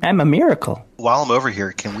this thing. I'm a miracle. While I'm over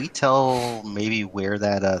here, can we tell maybe where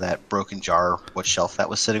that broken jar, what shelf that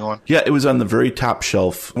was sitting on? Yeah, it was on the very top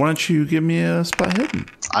shelf. Why don't you give me a spot hidden?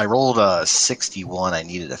 I rolled a 61. I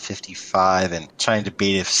needed a 55, and trying to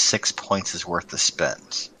debate if 6 points is worth the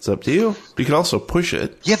spend. It's up to you. You can also push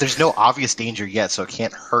it. Yeah, there's no obvious danger yet, so it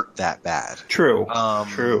can't hurt that bad. True.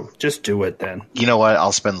 True. Just do it then. You know what?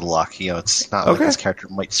 I'll spend the luck. It's not like this character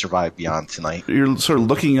might survive beyond tonight. You're sort of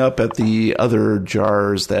looking up at the other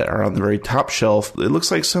jars that are on the very top shelf. It looks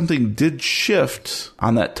like something did shift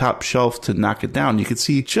on that top shelf to knock it down. You can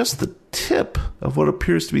see just the tip of what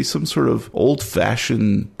appears to be some sort of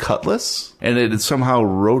old-fashioned cutlass, and it had somehow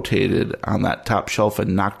rotated on that top shelf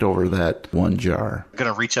and knocked over that one jar. I'm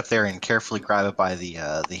going to reach up there and carefully grab it by the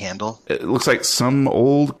handle. It looks like some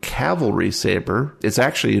old cavalry saber. It's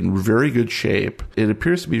actually in very good shape. It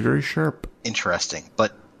appears to be very sharp. Interesting,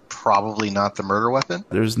 but probably not the murder weapon.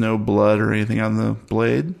 There's no blood or anything on the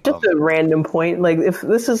blade. Just a random point. Like, if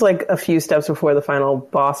this is like a few steps before the final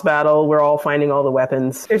boss battle, we're all finding all the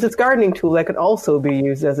weapons. There's this gardening tool that could also be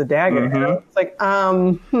used as a dagger. It's like,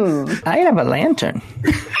 I have a lantern.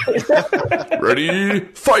 Ready,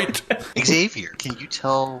 fight! Xavier, can you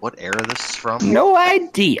tell what era this is from? No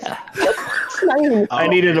idea. I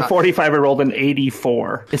needed a God. 45. I rolled an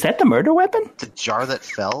 84. Is that the murder weapon? The jar that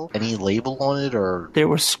fell? Any label on it, or There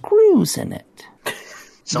were screws in it.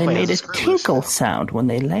 somebody They made a has screw tinkle loose? sound when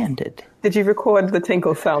they landed. did you record the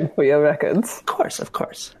tinkle sound for your records? Of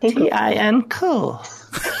course. T-I-N cool.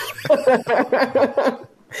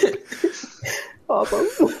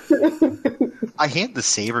 Awesome. I hand the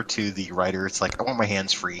saber to the writer. It's like, I want my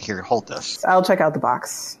hands free. Here, hold this. I'll check out the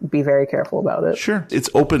box. Be very careful about it. Sure. It's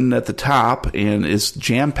open at the top and is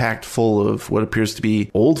jam-packed full of what appears to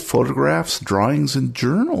be old photographs, drawings, and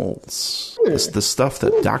journals. It's the stuff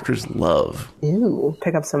that doctors love. Ew.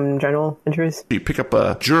 Pick up some journal entries. You pick up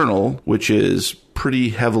a journal, which is pretty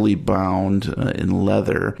heavily bound in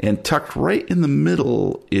leather, and tucked right in the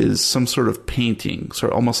middle is some sort of painting,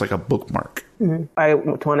 sort of almost like a bookmark. I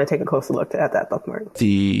want to take a closer look at that bookmark.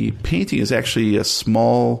 The painting is actually a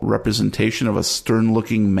small representation of a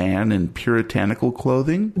stern-looking man in puritanical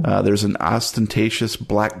clothing. There's an ostentatious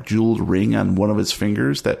black jeweled ring on one of his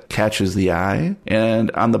fingers that catches the eye.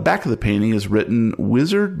 And on the back of the painting is written,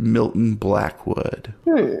 Wizard Milton Blackwood.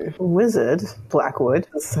 Wizard Blackwood.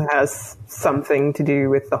 This has something to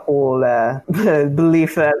do with the whole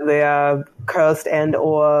belief that they are cursed and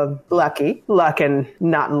or lucky. Luck and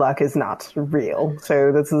not luck is not real.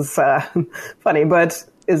 So this is funny, but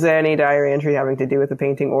is there any diary entry having to do with the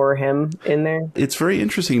painting or him in there? It's very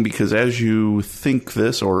interesting because as you think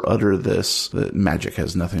this or utter this, that magic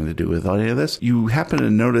has nothing to do with any of this, you happen to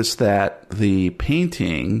notice that the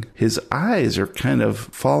painting, his eyes are kind of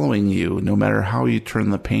following you no matter how you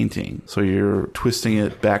turn the painting. So you're twisting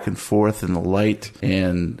it back and forth in the light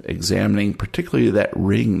and examining particularly that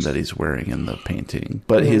ring that he's wearing in the painting.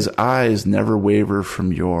 But his eyes never waver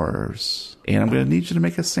from yours. And I'm going to need you to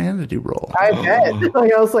make a sanity roll. I bet.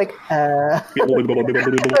 I was like, I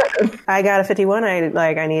got a 51.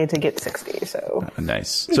 I needed to get 60. So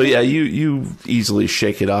Nice. So yeah, you easily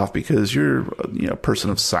shake it off because you're a person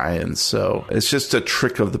of science. So it's just a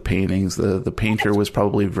trick of the paintings. The painter was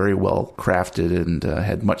probably very well crafted and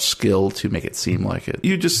had much skill to make it seem like it.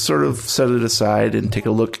 You just sort of set it aside and take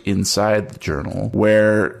a look inside the journal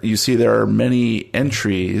where you see there are many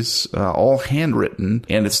entries, all handwritten,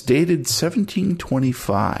 and it's dated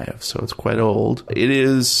 1725, so it's quite old. It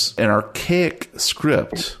is an archaic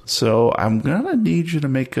script, so I'm gonna need you to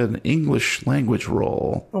make an English language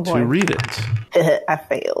roll to read it. I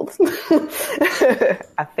failed.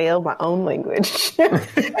 I failed my own language.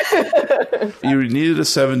 You needed a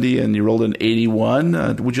 70 and you rolled an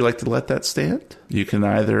 81. Would you like to let that stand? You can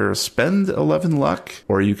either spend 11 luck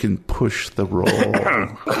or you can push the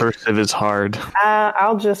roll. Cursive is hard.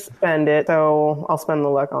 I'll just spend it, so I'll spend the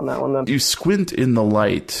luck on that one then. You squint in the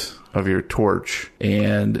light of your torch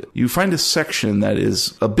and you find a section that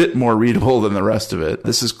is a bit more readable than the rest of it.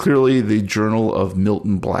 This is clearly the journal of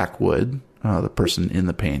Milton Blackwood, the person in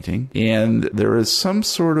the painting. And there is some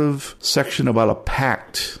sort of section about a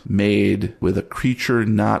pact made with a creature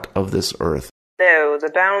not of this earth. Lo, the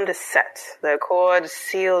bound is set, the accord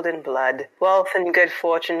sealed in blood. Wealth and good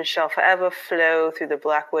fortune shall forever flow through the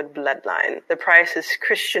Blackwood bloodline. The price is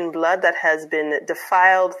Christian blood that has been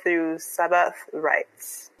defiled through Sabbath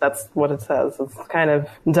rites. That's what it says. It's kind of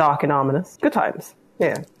dark and ominous. Good times.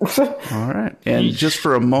 Yeah. All right. And just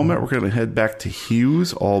for a moment, we're going to head back to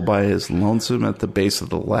Hughes all by his lonesome at the base of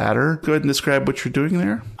the ladder. Go ahead and describe what you're doing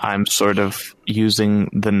there. I'm sort of using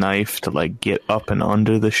the knife to get up and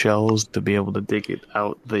under the shells to be able to dig it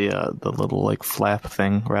out the little flap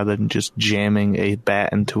thing rather than just jamming a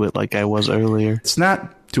bat into it like I was earlier. It's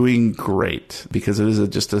not doing great because it is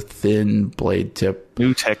just a thin blade tip.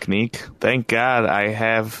 New technique. Thank God I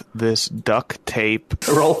have this duct tape.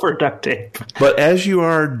 Roll for duct tape. But as you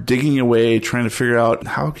are digging away, trying to figure out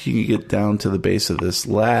how can you get down to the base of this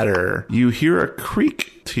ladder, you hear a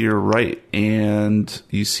creak to your right, and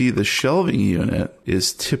you see the shelving unit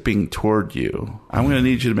is tipping toward you. I'm going to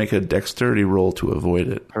need you to make a dexterity roll to avoid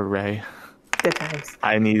it. Hooray. Good times.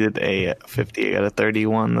 I needed a 50 out of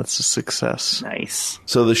 31. That's a success. Nice.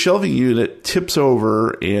 So the shelving unit tips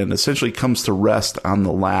over and essentially comes to rest on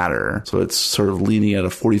the ladder. So it's sort of leaning at a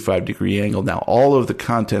 45-degree angle. Now all of the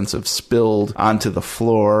contents have spilled onto the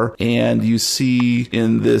floor, and you see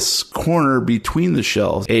in this corner between the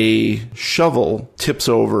shelves, a shovel tips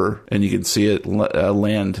over, and you can see it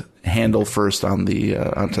land handle first on the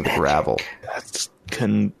onto the gravel.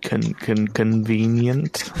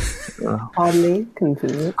 convenient. Oddly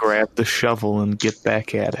convenient. Grab the shovel and get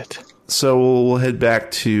back at it. So we'll head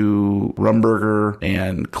back to Rumberger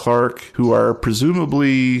and Clark, who are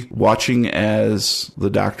presumably watching as the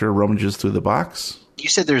doctor rummages through the box. You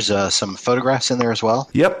said there's some photographs in there as well?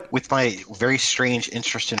 Yep. With my very strange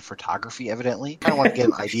interest in photography, evidently, I want to get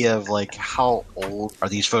an idea of, like, how old are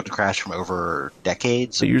these photographs from over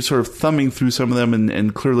decades? So you're sort of thumbing through some of them,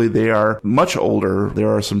 and clearly they are much older. There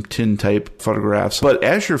are some tin-type photographs. But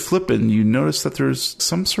as you're flipping, you notice that there's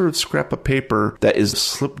some sort of scrap of paper that is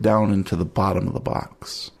slipped down into the bottom of the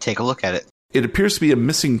box. Take a look at it. It appears to be a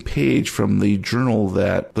missing page from the journal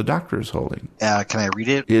that the doctor is holding. Can I read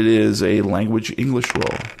it? It is a language English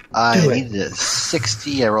roll. I needed a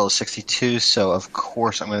 60. I rolled a 62, so of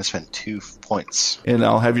course I'm going to spend 2 points. And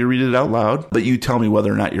I'll have you read it out loud, but you tell me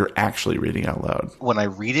whether or not you're actually reading out loud. When I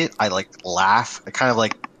read it, I laugh. I kind of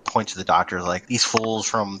point to the doctor like, these fools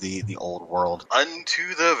from the old world. Unto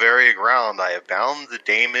the very ground I have bound the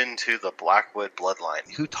daemon to the Blackwood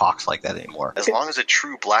bloodline. Who talks like that anymore? As long as a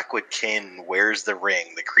true Blackwood kin wears the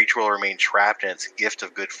ring, the creature will remain trapped and its gift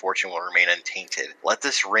of good fortune will remain untainted. Let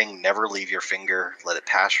this ring never leave your finger. Let it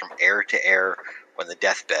pass from heir to heir when the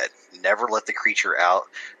deathbed. Never let the creature out,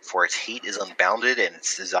 for its hate is unbounded and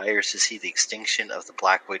its desires to see the extinction of the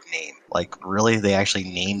Blackwood name. Like, really? They actually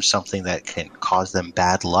named something that can cause them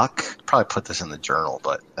bad luck? Probably put this in the journal,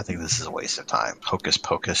 but I think this is a waste of time. Hocus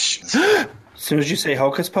pocus. As soon as you say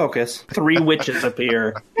hocus pocus, 3 witches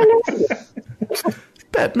appear.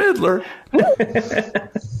 Bette Midler.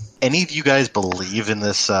 Any of you guys believe in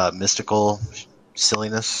this mystical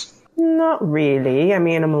silliness? Not really. I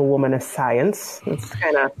mean, I'm a woman of science. It's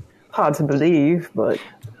kind of hard to believe, but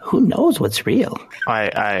Who knows what's real?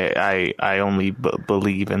 I only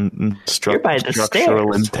believe in You're by the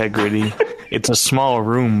structural stairs. integrity. It's a small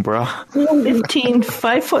room, bruh. 15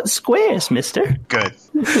 5-foot squares, mister. Good.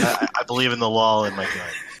 I believe in the law and my gun.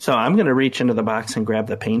 So I'm going to reach into the box and grab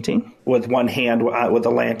the painting with one hand with the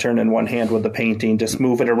lantern and one hand with the painting. Just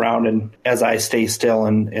move it around and as I stay still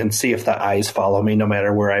and see if the eyes follow me no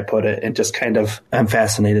matter where I put it. And just kind of, I'm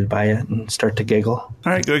fascinated by it and start to giggle. All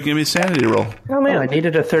right, go ahead, give me a sanity roll. oh man, I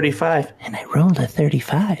needed a 35. And I rolled a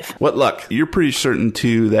 35. What luck? You're pretty certain,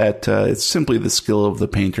 too, that it's simply the skill of the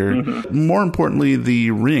painter. Mm-hmm. More importantly, the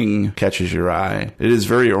ring catches your eye. It is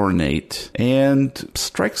very ornate and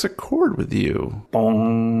strikes a chord with you.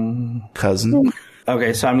 Bong. Cousin?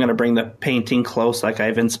 Okay, so I'm going to bring the painting close, like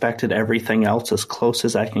I've inspected everything else as close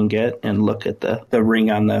as I can get, and look at the ring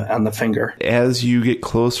on the finger. As you get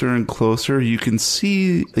closer and closer, you can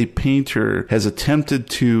see the painter has attempted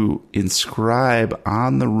to inscribe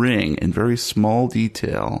on the ring in very small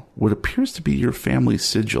detail what appears to be your family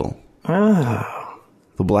sigil. Oh.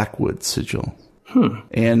 The Blackwood sigil.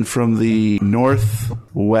 And from the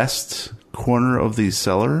northwest corner of the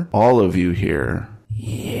cellar, all of you hear...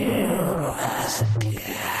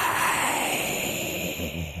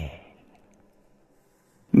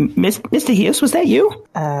 Mr. Hughes, was that you?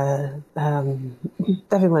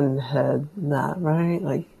 everyone heard that, right?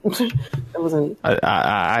 Like, it wasn't.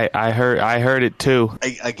 I heard it too.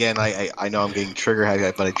 I know I'm getting trigger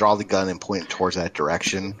happy, but I draw the gun and point it towards that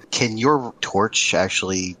direction. Can your torch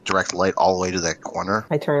actually direct light all the way to that corner?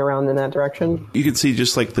 I turn around in that direction. You can see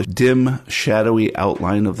just like the dim, shadowy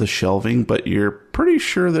outline of the shelving, but you're pretty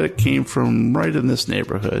sure that it came from right in this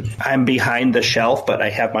neighborhood. I'm behind the shelf, but I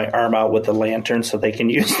have my arm out with the lantern so they can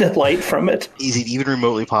use the light from it. Is it even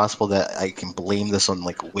remotely possible that I can blame this on,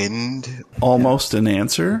 like, wind? Almost an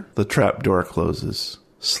answer. The trap door closes.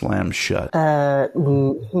 Slams shut.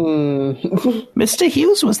 Mr.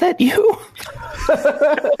 Hughes, was that you?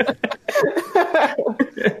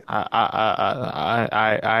 I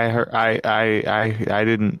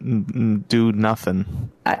didn't do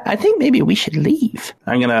nothing. I think maybe we should leave.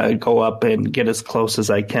 I'm gonna go up and get as close as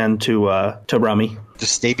I can to Rummy.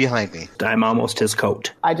 Just stay behind me. I'm almost his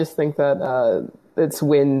coat. I just think that it's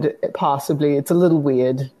wind, possibly. It's a little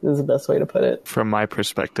weird, is the best way to put it. From my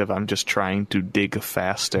perspective, I'm just trying to dig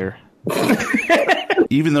faster.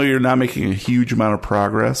 Even though you're not making a huge amount of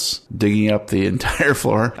progress digging up the entire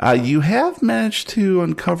floor, you have managed to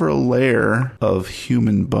uncover a layer of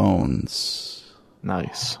human bones.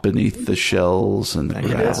 Nice. Beneath the shells and the It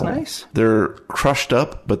gravel. is nice. They're crushed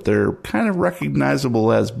up, but they're kind of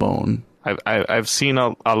recognizable as bone. I've seen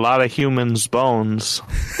a lot of humans' bones,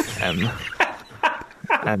 and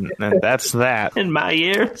that's that. In my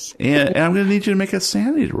ears. And I'm going to need you to make a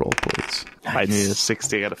sanity roll, please. I need a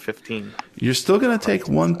 60 out of 15. You're still going to take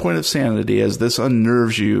 1 point of sanity as this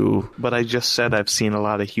unnerves you. But I just said I've seen a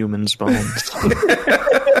lot of humans' bones.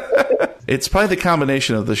 It's probably the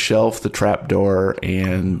combination of the shelf, the trap door,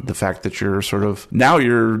 and the fact that you're now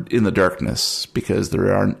you're in the darkness because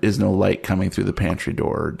there is no light coming through the pantry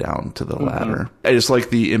door down to the ladder. I just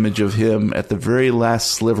like the image of him at the very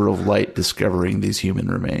last sliver of light discovering these human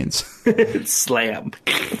remains. Slam.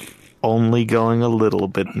 Only going a little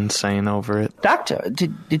bit insane over it. Doctor,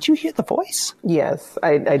 did you hear the voice? Yes,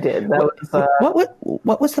 I did.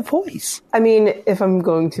 What was the voice? I mean, if I'm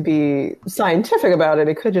going to be scientific about it,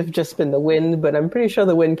 it could have just been the wind, but I'm pretty sure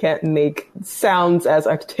the wind can't make sounds as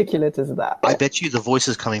articulate as that. I bet you the voice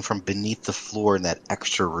is coming from beneath the floor in that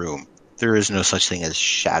extra room. There is no such thing as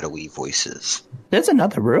shadowy voices. There's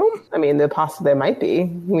another room? I mean, there might be.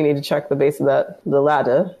 We need to check the base of the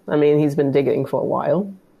ladder. I mean, he's been digging for a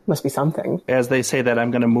while. Must be something. As they say that, I'm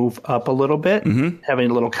going to move up a little bit, having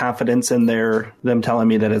a little confidence in them telling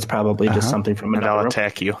me that it's probably just something from another room. And I'll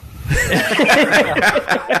attack you.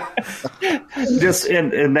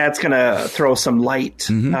 And that's going to throw some light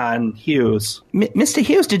on Hughes. Mr.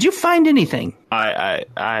 Hughes, did you find anything?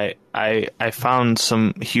 I found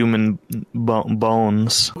some human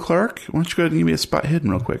bones. Clark, why don't you go ahead and give me a spot hidden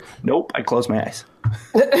real quick? Nope, I closed my eyes.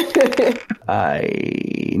 I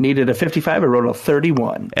needed a 55. I rolled a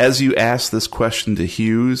 31. As you asked this question to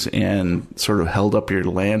Hughes and sort of held up your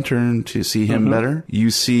lantern to see him better,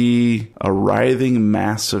 you see a writhing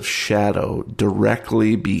mass of shadow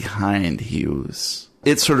directly behind Hughes.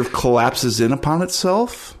 It sort of collapses in upon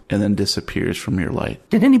itself and then disappears from your light.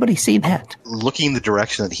 Did anybody see that? Looking the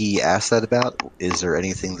direction that he asked that about, is there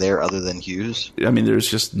anything there other than Hughes? I mean, there's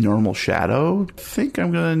just normal shadow. I think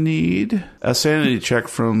I'm going to need a sanity check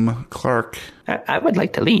from Clark. I would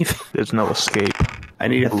like to leave. There's no escape. I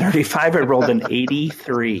need a 35. I rolled an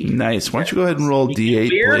 83. Nice. Why don't you go ahead and roll D8,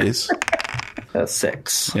 please? A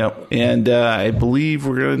 6. Yep. And I believe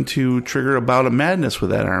we're going to trigger a bout of madness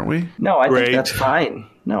with that, aren't we? No, I think that's fine.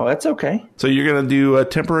 No, that's okay. So you're going to do a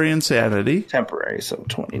temporary insanity. Temporary, so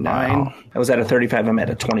 29. Wow. I was at a 35. I'm at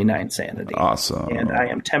a 29 sanity. Awesome. And I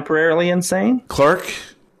am temporarily insane. Clark,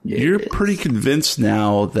 you're pretty convinced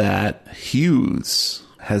now that Hughes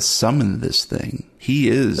has summoned this thing. He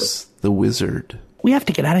is the wizard. We have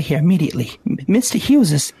to get out of here immediately. Mr.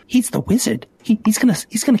 Hughes he's the wizard. He's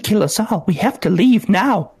gonna kill us all. We have to leave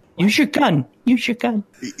now. Use your gun.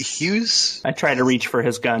 Hughes? I try to reach for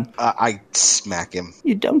his gun. I smack him.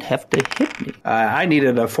 You don't have to hit me. I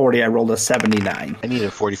needed a 40. I rolled a 79. I needed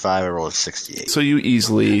a 45. I rolled a 68. So you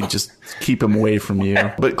easily just keep him away from you.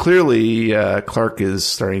 But clearly, Clark is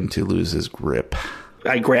starting to lose his grip.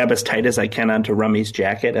 I grab as tight as I can onto Rummy's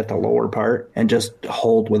jacket at the lower part and just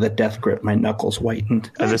hold with a death grip, my knuckles whitened.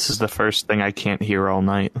 This is the first thing I can't hear all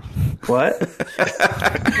night. What?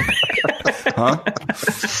 Huh?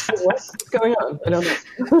 What's going on? I don't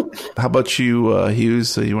know. How about you,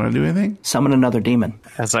 Hughes? You want to do anything? Summon another demon.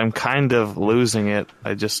 As I'm kind of losing it,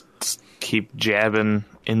 I just keep jabbing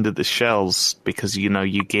into the shells because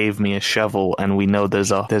you gave me a shovel and we know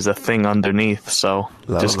there's a thing underneath, so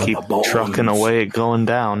just keep trucking away, going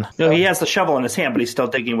down. No, he has the shovel in his hand, but he's still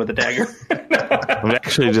digging with a dagger. I'm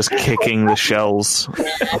actually just kicking the shells.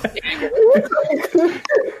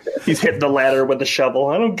 He's hitting the ladder with the shovel.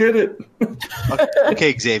 I don't get it.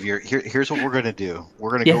 Okay, Xavier, here's what we're going to do.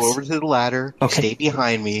 We're going to go over to the ladder, stay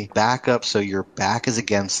behind me, back up so your back is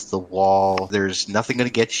against the wall. There's nothing going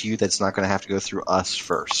to get you that's not going to have to go through us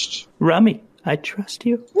first. Rummy, I trust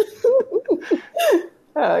you.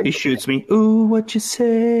 He shoots me. Ooh, what you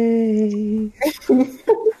say?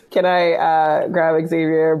 Can I grab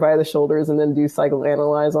Xavier by the shoulders and then do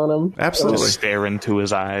psychoanalyze on him? Absolutely. Just stare into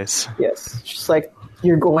his eyes. Yes. Just like,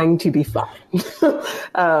 you're going to be fine. So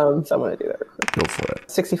I'm going to do that real quick. Go for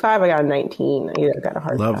it. 65, I got a 19. I got a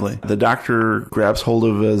hard Lovely. pass. The doctor grabs hold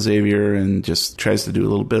of Xavier and just tries to do a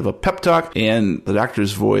little bit of a pep talk, and the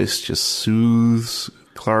doctor's voice just soothes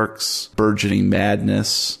Clark's burgeoning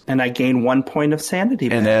madness. And I gain 1 point of sanity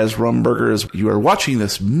back. And as Rumburger, as you are watching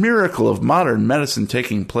this miracle of modern medicine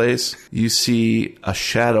taking place, you see a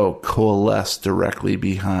shadow coalesce directly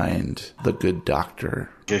behind the good doctor.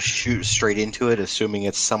 Just shoot straight into it, assuming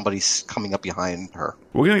it's somebody's coming up behind her.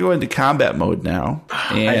 We're going to go into combat mode now.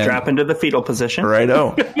 And I drop into the fetal position.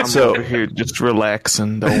 Righto. So Here, just relax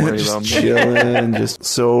and don't worry about me. chilling.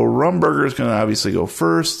 So Rumburger is going to obviously go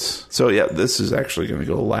first. So yeah, this is actually going to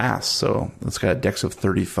go last. So it's got a dex of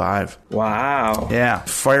 35. Wow. Yeah.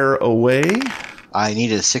 Fire away. I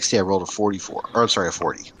needed a 60. I rolled a 44. Or, I'm sorry, a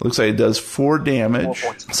 40. Looks like it does 4 damage.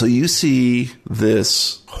 So you see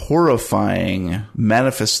this horrifying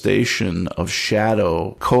manifestation of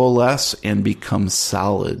shadow coalesce and become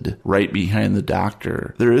solid right behind the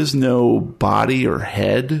doctor. There is no body or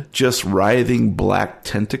head, just writhing black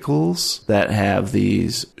tentacles that have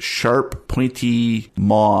these sharp, pointy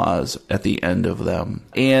maws at the end of them.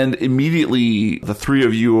 And immediately, the three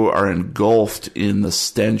of you are engulfed in the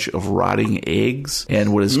stench of rotting eggs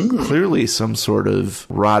and what is clearly some sort of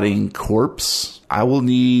rotting corpse. I will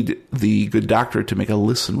need the good doctor to make a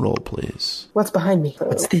listen roll, please. What's behind me?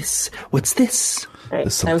 What's this? What's this? Right.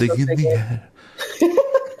 There's something in the air.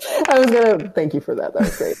 I was going to thank you for that. That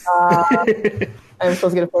was great. I'm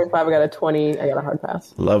supposed to get a 45. I got a 20. I got a hard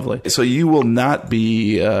pass. Lovely. So you will not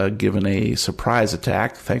be given a surprise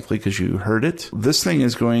attack, thankfully, because you heard it. This thing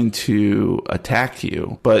is going to attack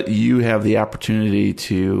you, but you have the opportunity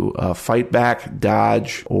to fight back,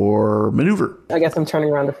 dodge, or maneuver. I guess I'm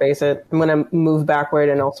turning around to face it. I'm going to move backward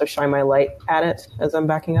and also shine my light at it as I'm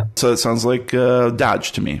backing up. So it sounds like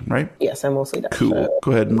dodge to me, right? Yes, I mostly dodge. Cool.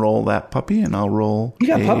 Go ahead and roll that puppy, and I'll roll. You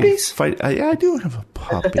got puppies? Fight. I do have a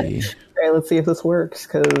puppy. All right, let's see if this works,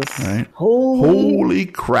 because Right. holy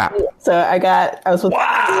crap. So I was supposed to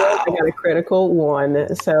I got a critical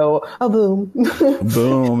 1, so boom.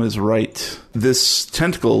 Boom is right. This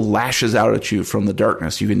tentacle lashes out at you from the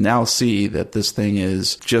darkness. You can now see that this thing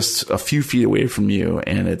is just a few feet away from you,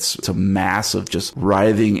 and it's a mass of just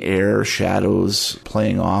writhing air shadows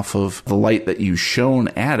playing off of the light that you shone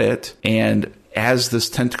at it. And as this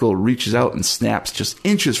tentacle reaches out and snaps just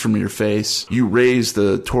inches from your face, you raise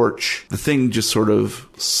the torch. The thing just sort of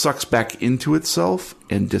sucks back into itself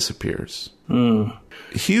and disappears.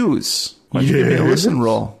 Hughes, why don't you give me a listen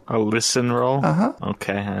roll? A listen roll? Uh-huh.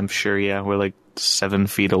 Okay, I'm sure, we're like 7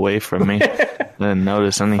 feet away from me. I didn't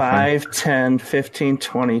notice anything. 5, 10, 15,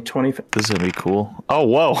 20, 25. This is going to be cool. Oh,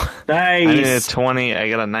 whoa. Nice. I needed a 20. I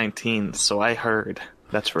got a 19, so I heard.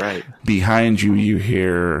 That's right. Behind you, you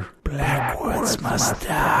hear, "Blackwoods must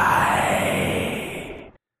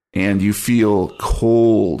die." And you feel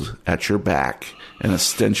cold at your back and a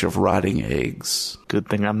stench of rotting eggs. Good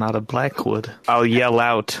thing I'm not a Blackwood. I'll yell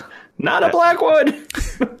out. Not a Blackwood.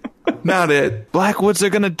 Not it. Blackwoods are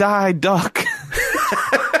going to die, duck.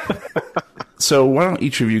 So why don't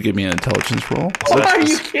each of you give me an intelligence roll? Are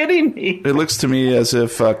you kidding me? It looks to me as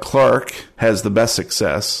if Clark has the best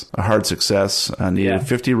success, a hard success. Needed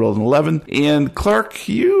 50, rolled an 11. And Clark,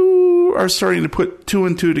 you are starting to put 2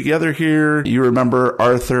 and 2 together here. You remember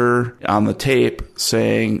Arthur on the tape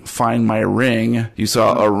saying, "Find my ring." You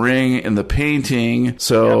saw a ring in the painting.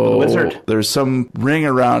 So the wizard. There's some ring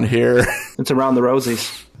around here. It's around the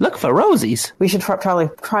rosies. Look for rosies. We should probably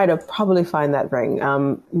try to find that ring.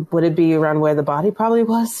 Would it be around where the body probably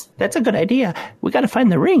was? That's a good idea. We got to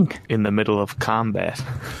find the ring. In the middle of combat.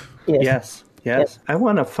 Yes. I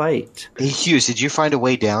want to fight. Hey, Hughes, did you find a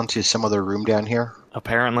way down to some other room down here?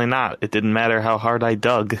 Apparently not. It didn't matter how hard I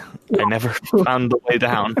dug. I never found the way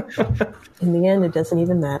down. In the end, it doesn't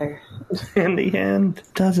even matter. In the end,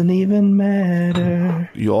 doesn't even matter.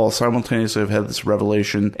 You all simultaneously have had this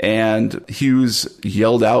revelation, and Hughes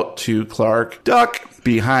yelled out to Clark, "Duck!"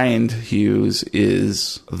 Behind Hughes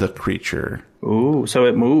is the creature. Ooh, so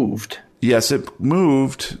it moved. Yes, it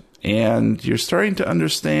moved, and you're starting to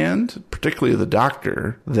understand, particularly the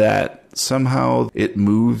doctor, that somehow it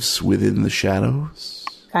moves within the shadows.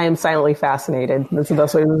 I am silently fascinated. That's the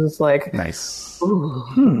best way. It's like, Nice.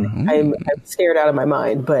 I'm scared out of my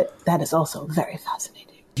mind, but that is also very fascinating.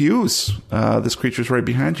 Hughes, this creature's right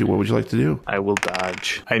behind you. What would you like to do? I will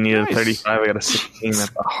dodge. I needed a 35. I got a 16.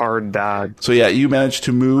 That's a hard dodge. So yeah, you managed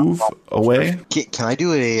to move away. Can I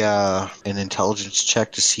do an intelligence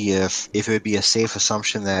check to see if it would be a safe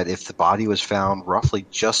assumption that if the body was found roughly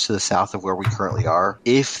just to the south of where we currently are,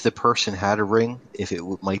 if the person had a ring, if it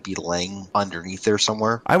might be laying underneath there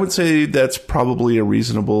somewhere? I would say that's probably a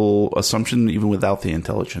reasonable assumption, even without the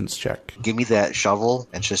intelligence check. Give me that shovel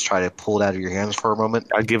and just try to pull it out of your hands for a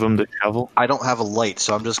moment. I give him the shovel. I don't have a light,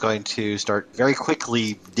 so I'm just going to start very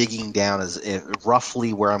quickly digging down as if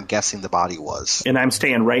roughly where I'm guessing the body was. And I'm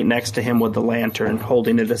staying right next to him with the lantern,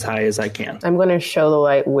 holding it as high as I can. I'm going to show the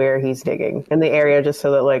light where he's digging in the area, just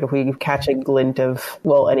so that, like, if we catch a glint of,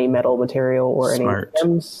 well, any metal material or Smart.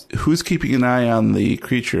 any gems. Who's keeping an eye on the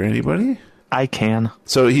creature? Anybody? I can.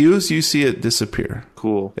 So Hughes, you see it disappear.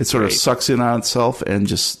 Cool. It sort of Great. sucks in on itself and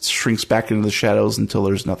just shrinks back into the shadows until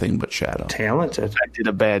there's nothing but shadow. Talented. I did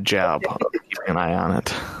a bad job of keeping an eye on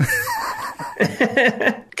it.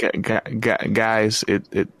 Guys,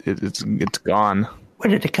 it's gone. Where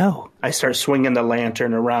did it go? I start swinging the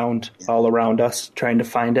lantern around, all around us, trying to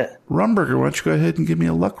find it. Rumburger, why don't you go ahead and give me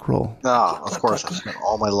a luck roll? Of course. I've spent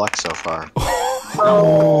all my luck so far. I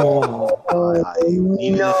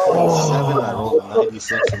needed a 47, I rolled a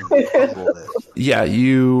 96 and fumbled it. Yeah,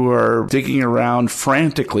 you are digging around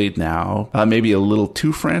frantically now, maybe a little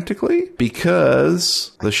too frantically,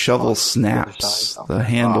 because the shovel snaps. The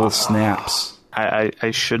handle snaps.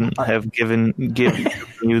 I shouldn't have given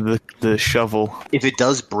you the shovel. If it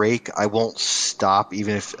does break, I won't stop,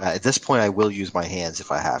 even if at this point I will use my hands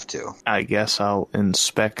if I have to. I guess I'll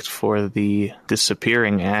inspect for the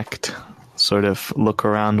disappearing act. Sort of look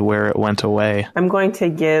around where it went away. I'm going to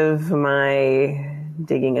give my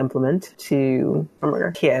digging implement to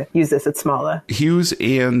Rumburger. Here, use this. It's smaller. Hughes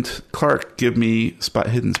and Clark, give me spot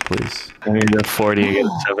hiddens, please. I need a 40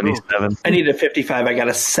 against 77. I need a 55. I got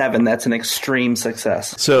a 7. That's an extreme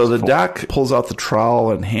success. So the doc pulls out the trowel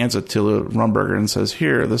and hands it to Rumburger and says,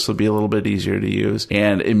 here, this will be a little bit easier to use.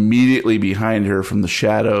 And immediately behind her from the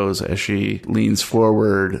shadows, as she leans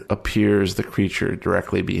forward, appears the creature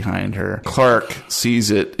directly behind her. Clark sees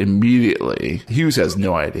it immediately. Hughes has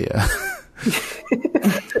no idea.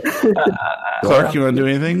 Clark, you want to do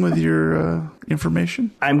anything with your information?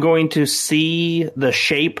 I'm going to see the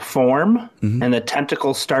shape form and the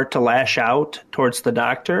tentacles start to lash out towards the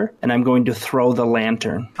doctor, and I'm going to throw the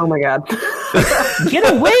lantern. Oh my god.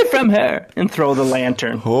 Get away from her! And throw the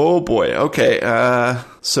lantern. Oh boy. Okay.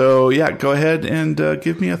 So yeah, go ahead and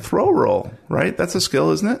give me a throw roll, right? That's a skill,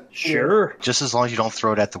 isn't it? Sure. Just as long as you don't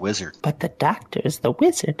throw it at the wizard. But the doctor's the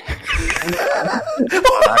wizard.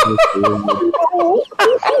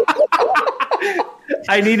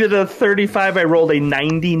 I needed a 35. I rolled a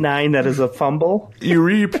 99. That is a fumble. You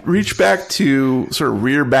reach back to sort of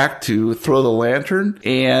rear back to throw the lantern,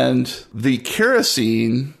 and the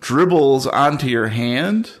kerosene dribbles onto your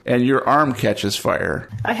hand, and your arm catches fire.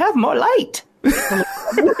 I have more light.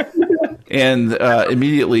 And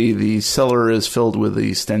immediately the cellar is filled with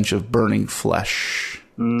the stench of burning flesh.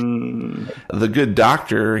 The good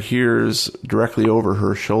doctor hears directly over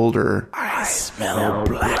her shoulder, I smell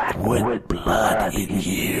Blackwood blood in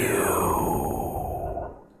you.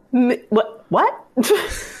 What?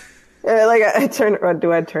 Like I turn.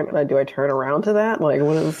 Do I turn around to that? Like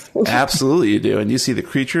what is? Absolutely, you do, and you see the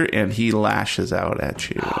creature, and he lashes out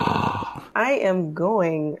at you. I am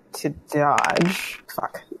going to dodge.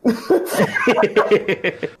 Fuck.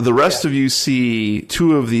 The rest of you see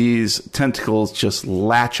two of these tentacles just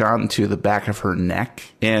latch onto the back of her neck,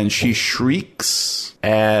 and she shrieks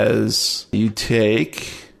as you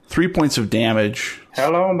take 3 points of damage.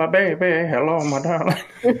 Hello, my baby. Hello, my darling.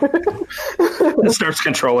 It starts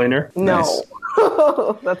controlling her. No. Nice.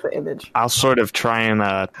 That's the image. I'll sort of try and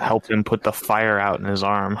help him put the fire out in his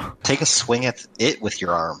arm. Take a swing at it with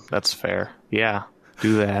your arm. That's fair. Yeah,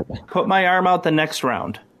 do that. Put my arm out the next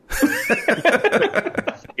round.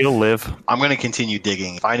 You'll live. I'm going to continue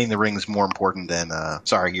digging. Finding the ring's more important than,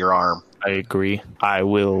 your arm. I agree. I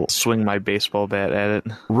will swing my baseball bat at it.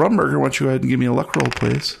 Rumburger, why don't you go ahead and give me a luck roll,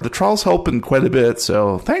 please? The trowel's helping quite a bit,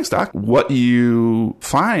 so thanks, Doc. What you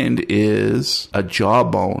find is a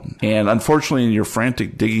jawbone. And unfortunately, in your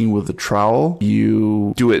frantic digging with the trowel,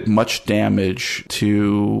 you do it much damage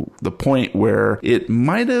to the point where it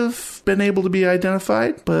might have been able to be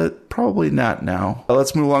identified, but probably not now.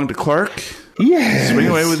 Let's move along to Clark. Yes. Swing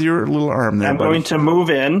away with your little arm there, I'm buddy. going to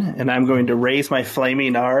move in, and I'm going to raise my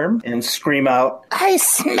flaming arm and scream out, I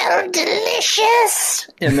smell delicious!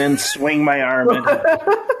 And then swing my arm in.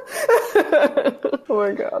 Oh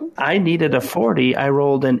my god. I needed a 40. I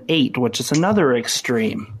rolled an 8, which is another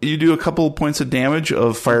extreme. You do a couple of points of damage,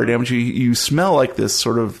 of fire damage. You smell like this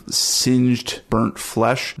sort of singed, burnt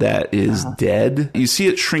flesh that is dead. You see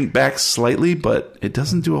it shrink back slightly, but it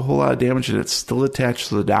doesn't do a whole lot of damage, and it's still attached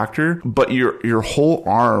to the doctor. But your whole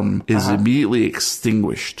arm is immediately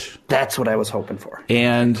extinguished. That's what I was hoping for.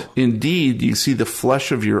 And indeed, you see the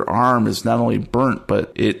flesh of your arm is not only burnt,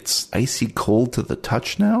 but it's icy cold to the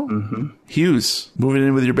touch now. Mm-hmm. Hughes, moving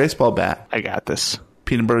in with your baseball bat. I got this.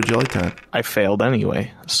 Peanut butter jelly time. I failed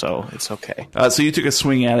anyway, so it's okay. So you took a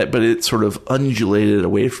swing at it, but it sort of undulated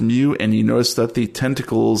away from you, and you notice that the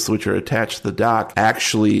tentacles which are attached to the dock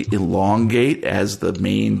actually elongate as the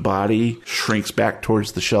main body shrinks back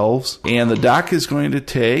towards the shelves. And the dock is going to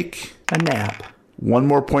take a nap. One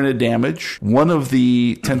more point of damage. One of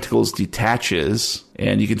the tentacles detaches,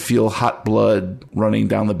 and you can feel hot blood running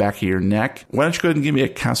down the back of your neck. Why don't you go ahead and give me a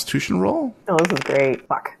constitution roll? Oh, this is great.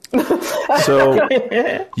 Fuck. So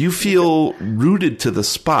you feel rooted to the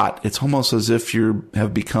spot. It's almost as if you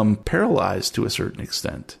have become paralyzed to a certain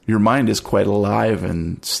extent. Your mind is quite alive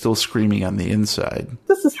and still screaming on the inside.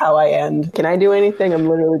 This is how I end. Can I do anything? I'm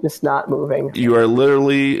literally just not moving. You are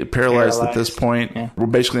literally paralyzed at this point. Yeah. We're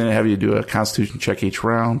basically going to have you do a constitution check each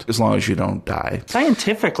round, as long as you don't die.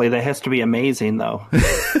 Scientifically, that has to be amazing, though.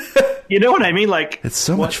 You know what I mean? Like, it's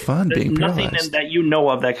so much fun being paralyzed. Nothing that you know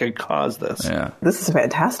of that could cause this. Yeah. This is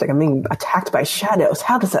fantastic. I'm being attacked by shadows.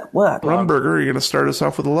 How does that work? Rumburger, you're going to start us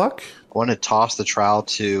off with a luck? I want to toss the trowel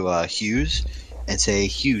to Hughes and say,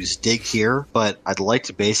 Hughes, dig here, but I'd like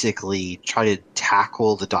to basically try to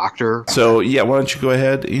tackle the doctor. So, yeah, why don't you go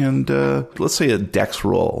ahead and let's say a dex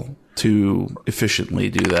roll to efficiently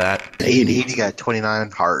do that. 80 got 29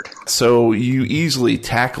 hard. So you easily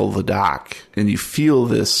tackle the doc, and you feel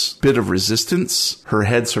this bit of resistance. Her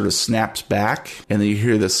head sort of snaps back, and then you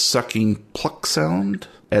hear this sucking pluck sound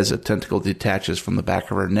as a tentacle detaches from the back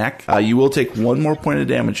of her neck. You will take one more point of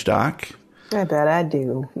damage, Doc. I bet I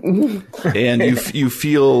do. And you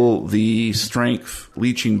feel the strength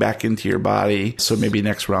leaching back into your body. So maybe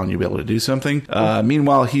next round you'll be able to do something.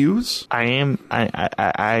 Meanwhile, Hughes, I am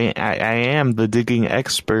the digging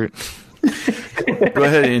expert. Go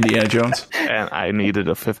ahead, Indiana Jones. And I needed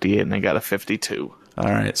a 58, and I got a 52. All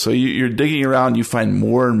right, so you're digging around. You find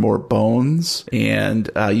more and more bones,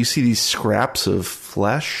 and you see these scraps of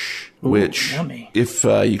flesh. Which, yummy. If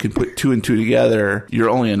you can put two and two together, you're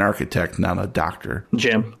only an architect, not a doctor.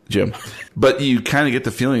 Jim. But you kind of get the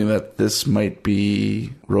feeling that this might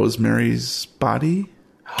be Rosemary's body.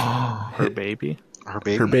 Her baby. Her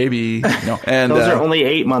baby. Her baby. No. And those are only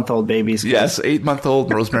 8-month-old babies. Yes,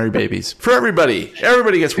 8-month-old Rosemary babies. For everybody.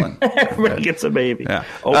 Everybody gets one. Everybody gets a baby. Yeah.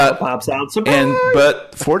 Pops out. Surprise!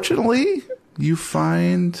 But fortunately, you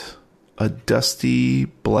find a dusty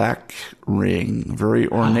black ring, very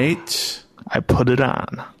ornate. I put it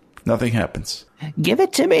on. Nothing happens. Give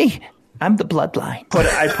it to me. I'm the bloodline.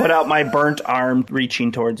 I put out my burnt arm,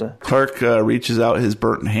 reaching towards it. Clark reaches out his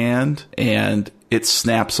burnt hand, and it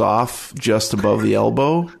snaps off just above the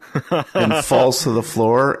elbow and falls to the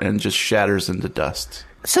floor and just shatters into dust.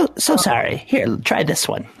 So sorry. Here, try this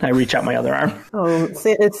one. I reach out my other arm. Oh,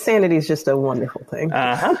 sanity's just a wonderful thing.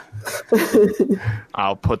 Uh-huh.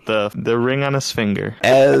 I'll put the ring on his finger.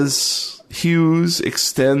 As Hughes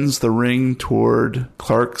extends the ring toward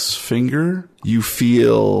Clark's finger, you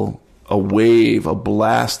feel a wave, a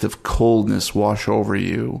blast of coldness wash over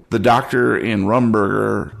you. The doctor and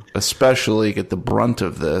Rumburger especially get the brunt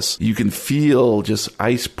of this. You can feel just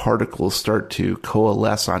ice particles start to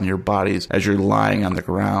coalesce on your bodies as you're lying on the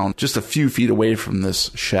ground, just a few feet away from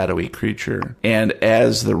this shadowy creature. And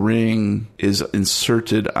as the ring is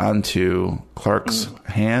inserted onto Clark's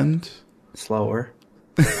hand... Slower.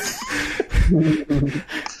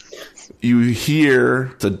 You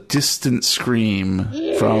hear the distant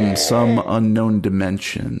scream from some unknown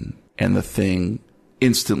dimension, and the thing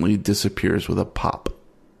instantly disappears with a pop.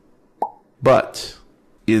 But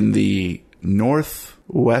in the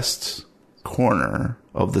northwest corner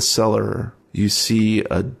of the cellar, you see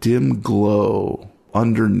a dim glow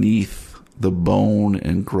underneath the bone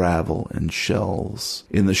and gravel and shells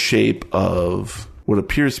in the shape of what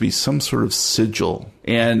appears to be some sort of sigil.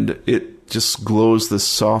 And it just glows this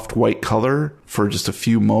soft white color for just a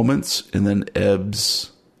few moments and then ebbs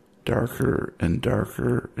darker and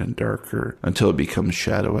darker and darker until it becomes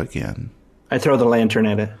shadow again. I throw the lantern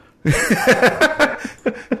at it. I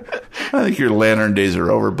think your lantern days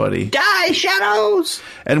are over, buddy. Die, shadows!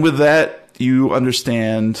 And with that, you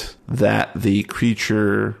understand that the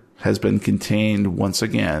creature has been contained once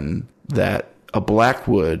again, that a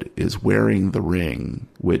Blackwood is wearing the ring,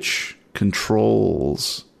 which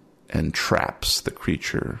controls and traps the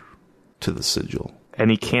creature to the sigil. And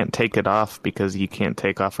he can't take it off because you can't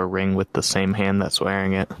take off a ring with the same hand that's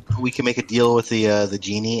wearing it. We can make a deal with the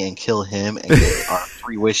genie and kill him and get our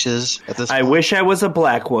 3 wishes at this point. I wish I was a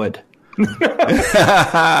Blackwood.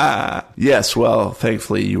 Yes, well,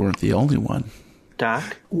 thankfully you weren't the only one.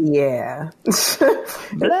 Doc? Yeah.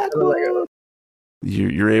 Blackwood.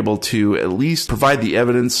 You're able to at least provide the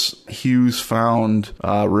evidence. Hughes found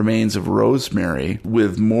remains of Rosemary.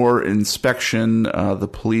 With more inspection, the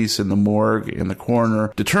police and the morgue and the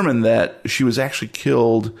coroner determined that she was actually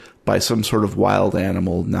killed by some sort of wild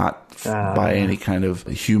animal, not by any kind of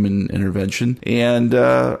human intervention. And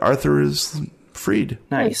Arthur is freed.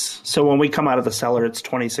 Nice. So when we come out of the cellar, it's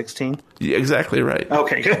 2016? Yeah, exactly right.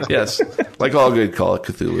 Okay, good. Yes. Like all good Call of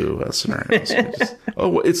Cthulhu scenarios.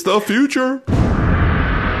 Oh, it's the future.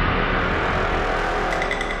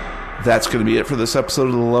 That's going to be it for this episode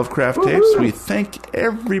of the Lovecraft Tapes. We thank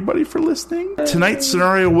everybody for listening. Tonight's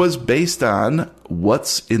scenario was based on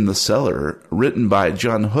What's in the Cellar, written by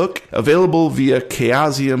John Hook, available via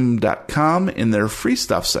chaosium.com in their free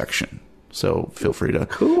stuff section. So feel free to,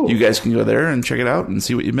 you guys can go there and check it out and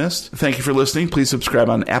see what you missed. Thank you for listening. Please subscribe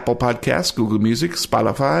on Apple Podcasts, Google Music,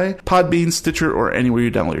 Spotify, Podbean, Stitcher, or anywhere you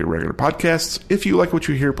download your regular podcasts. If you like what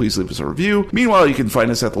you hear, please leave us a review. Meanwhile, you can find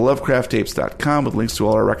us at thelovecrafttapes.com with links to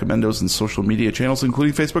all our recommendos and social media channels,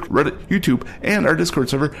 including Facebook, Reddit, YouTube, and our Discord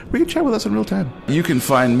server, where you can chat with us in real time. You can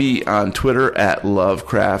find me on Twitter at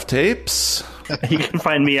Lovecraft Tapes. You can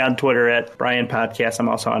find me on Twitter at Brian Podcast. I'm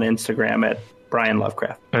also on Instagram at Brian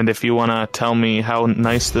Lovecraft. And if you want to tell me how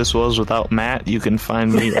nice this was without Matt, you can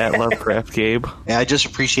find me at Lovecraft Gabe. Yeah, I just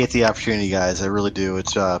appreciate the opportunity, guys. I really do.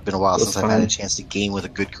 It's been a while since I've had a chance to game with a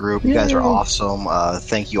good group. You guys are awesome.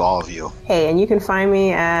 Thank you, all of you. Hey, and you can find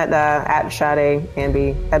me at Sade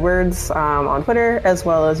Amby Edwards on Twitter, as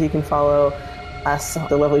well as you can follow us,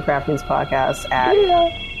 the Lovely Craftians podcast, at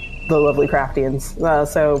the Lovely Craftians.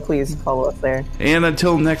 So please follow us there. And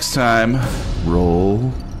until next time,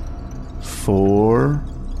 roll for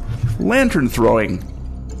lantern throwing.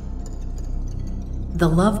 The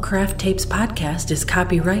Lovecraft Tapes podcast is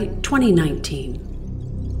copyright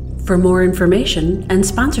 2019. For more information and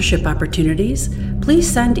sponsorship opportunities,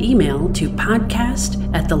 please send email to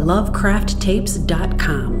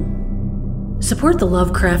podcast@thelovecrafttapes.com. Support the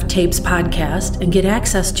Lovecraft Tapes podcast and get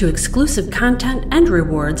access to exclusive content and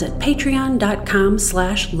rewards at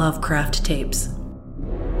patreon.com/lovecrafttapes.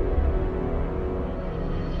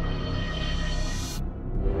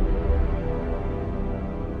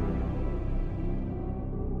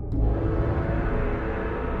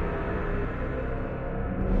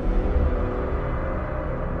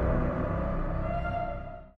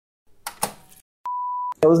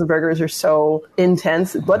 Those burgers are so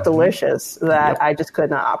intense but delicious that I just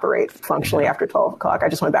could not operate functionally after 12 o'clock. I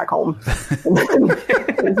just went back home. Like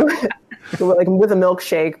with a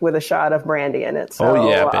milkshake with a shot of brandy in it. So, oh,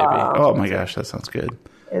 yeah, baby. Oh, my gosh, that sounds good.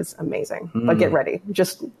 It's amazing. But get ready.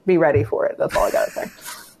 Just be ready for it. That's all I got to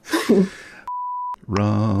say.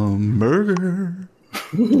 Rum burger.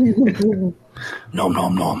 Nom,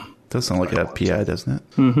 nom, nom. Does sound like a PI, doesn't it?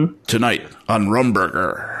 Mm-hmm. Tonight on Rum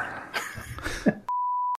Burger.